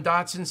and Pam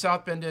Dotson,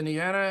 South Bend,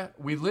 Indiana.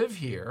 We live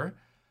here,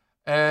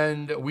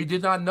 and we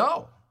did not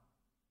know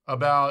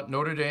about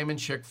Notre Dame and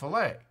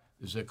Chick-fil-A.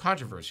 There's a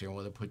controversy on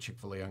whether to put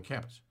Chick-fil-A on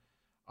campus.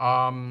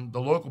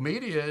 The local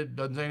media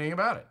doesn't say anything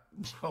about it.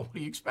 So what do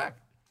you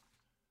expect?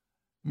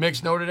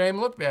 Makes Notre Dame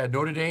look bad.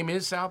 Notre Dame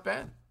is South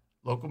Bend.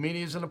 Local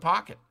media is in the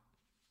pocket.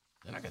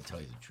 They're not going to tell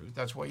you the truth.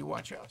 That's why you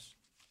watch us.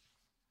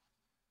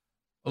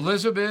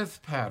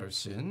 Elizabeth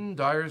Patterson,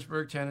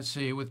 Dyersburg,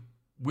 Tennessee.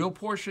 Will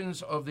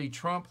portions of the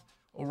Trump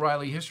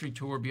O'Reilly History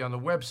Tour be on the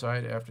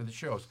website after the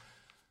shows?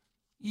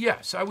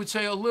 Yes, I would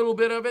say a little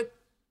bit of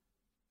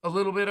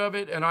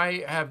it. And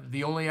I have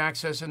the only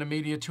access in the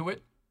media to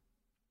it.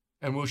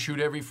 And we'll shoot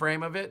every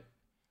frame of it.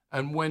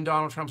 And when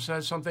Donald Trump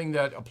says something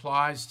that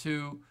applies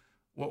to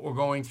what we're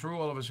going through,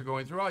 all of us are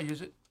going through, I'll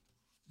use it.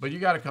 But you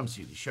got to come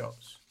see the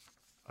shows.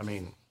 I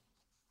mean,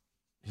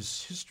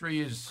 his history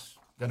is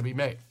going to be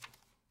made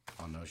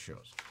on those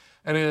shows.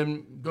 And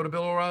then go to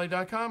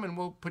BillO'Reilly.com and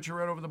we'll put you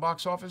right over the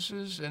box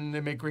offices, and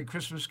they make great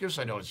Christmas gifts.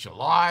 I know it's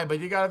July, but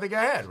you got to think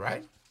ahead,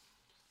 right?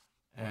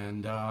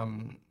 And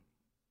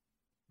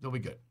they'll be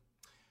good.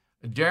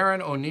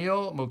 Darren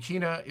O'Neill,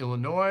 Mokina,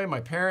 Illinois. My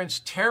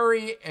parents,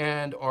 Terry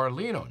and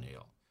Arlene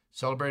O'Neill,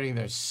 celebrating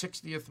their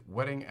 60th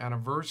wedding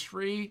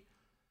anniversary.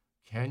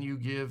 Can you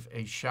give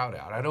a shout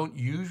out? I don't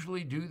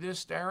usually do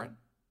this, Darren,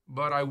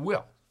 but I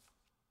will.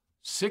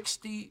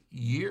 60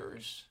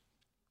 years?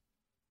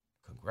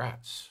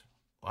 Congrats.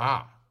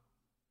 Wow.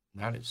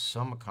 That is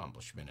some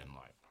accomplishment in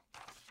life.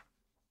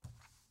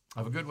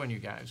 Have a good one, you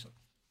guys.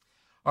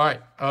 All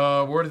right.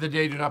 Word of the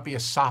day, do not be a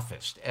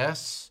sophist.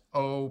 S-O-P-H-I-S-T.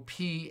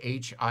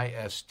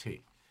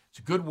 It's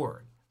a good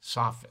word,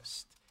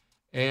 sophist.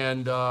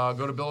 And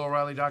go to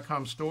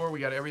BillO'Reilly.com store. We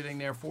got everything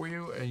there for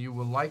you, and you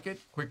will like it.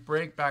 Quick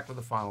break, back with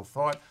a final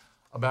thought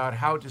about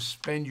how to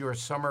spend your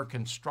summer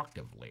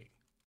constructively.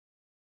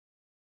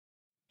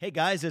 Hey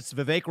guys, it's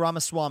Vivek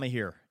Ramaswamy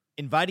here,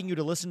 inviting you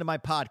to listen to my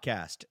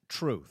podcast,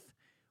 Truth.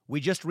 We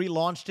just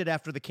relaunched it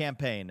after the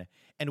campaign,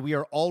 and we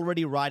are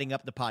already riding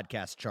up the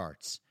podcast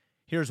charts.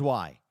 Here's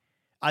why.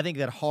 I think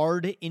that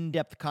hard,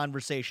 in-depth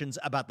conversations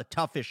about the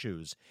tough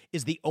issues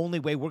is the only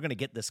way we're going to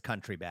get this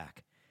country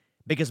back.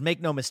 Because make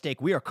no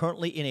mistake, we are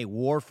currently in a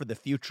war for the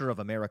future of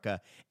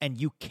America, and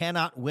you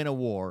cannot win a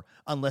war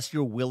unless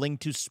you're willing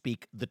to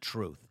speak the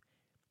truth.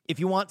 If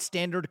you want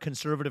standard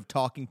conservative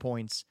talking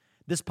points,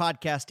 this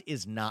podcast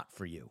is not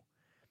for you.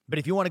 But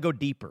if you want to go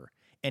deeper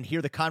and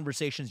hear the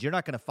conversations you're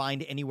not going to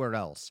find anywhere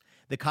else,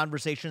 the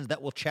conversations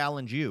that will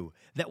challenge you,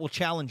 that will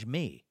challenge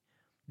me,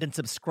 then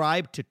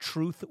subscribe to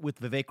Truth with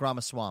Vivek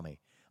Ramaswamy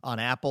on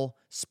Apple,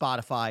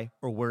 Spotify,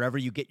 or wherever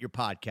you get your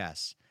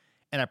podcasts.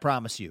 And I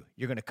promise you,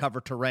 you're going to cover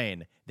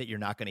terrain that you're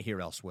not going to hear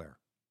elsewhere.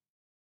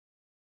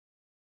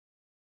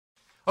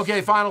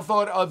 Okay, final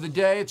thought of the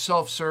day. It's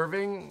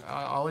self-serving.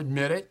 I'll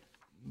admit it.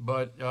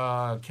 But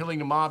Killing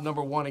the Mob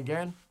 #1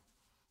 again.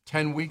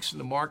 10 weeks in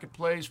the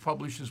marketplace,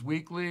 publishes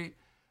weekly.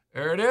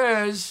 There it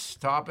is,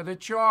 top of the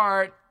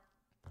chart.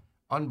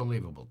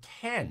 Unbelievable,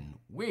 10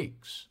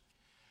 weeks.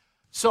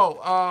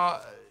 So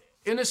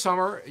in the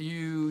summer,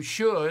 you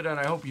should, and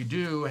I hope you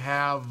do,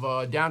 have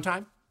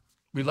downtime,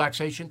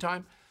 relaxation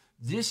time.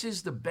 This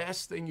is the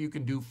best thing you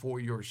can do for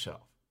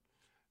yourself.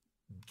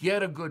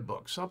 Get a good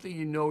book, something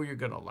you know you're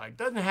going to like.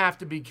 Doesn't have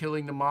to be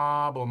Killing the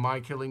Mob or My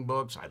Killing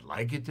Books. I'd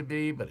like it to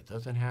be, but it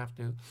doesn't have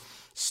to.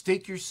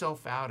 Stake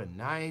yourself out a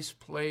nice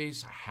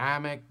place, a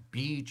hammock,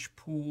 beach,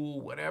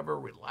 pool, whatever,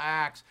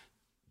 relax.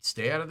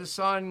 Stay out of the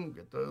sun,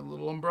 get the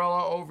little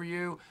umbrella over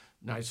you,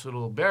 nice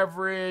little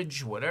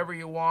beverage, whatever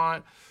you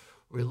want.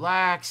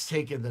 Relax,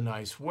 take in the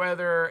nice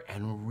weather,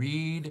 and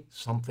read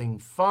something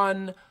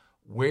fun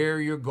where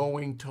you're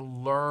going to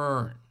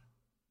learn.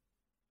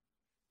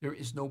 There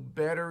is no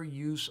better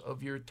use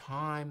of your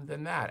time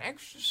than that.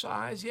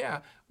 Exercise,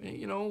 yeah.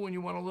 You know, when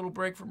you want a little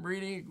break from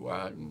reading, you go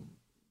out and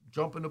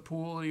jump in the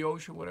pool or the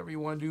ocean, whatever you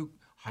want to do,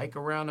 hike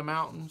around the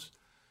mountains.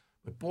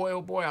 But boy,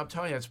 oh boy, I'll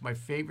tell you, that's my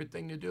favorite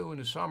thing to do in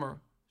the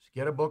summer. Is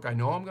get a book I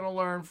know I'm going to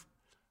learn,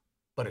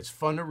 but it's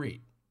fun to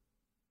read.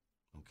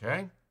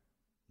 Okay?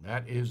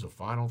 That is the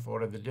final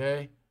thought of the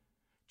day.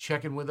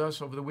 Check in with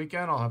us over the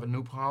weekend. I'll have a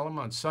new column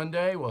on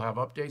Sunday. We'll have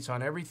updates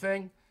on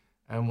everything,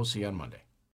 and we'll see you on Monday.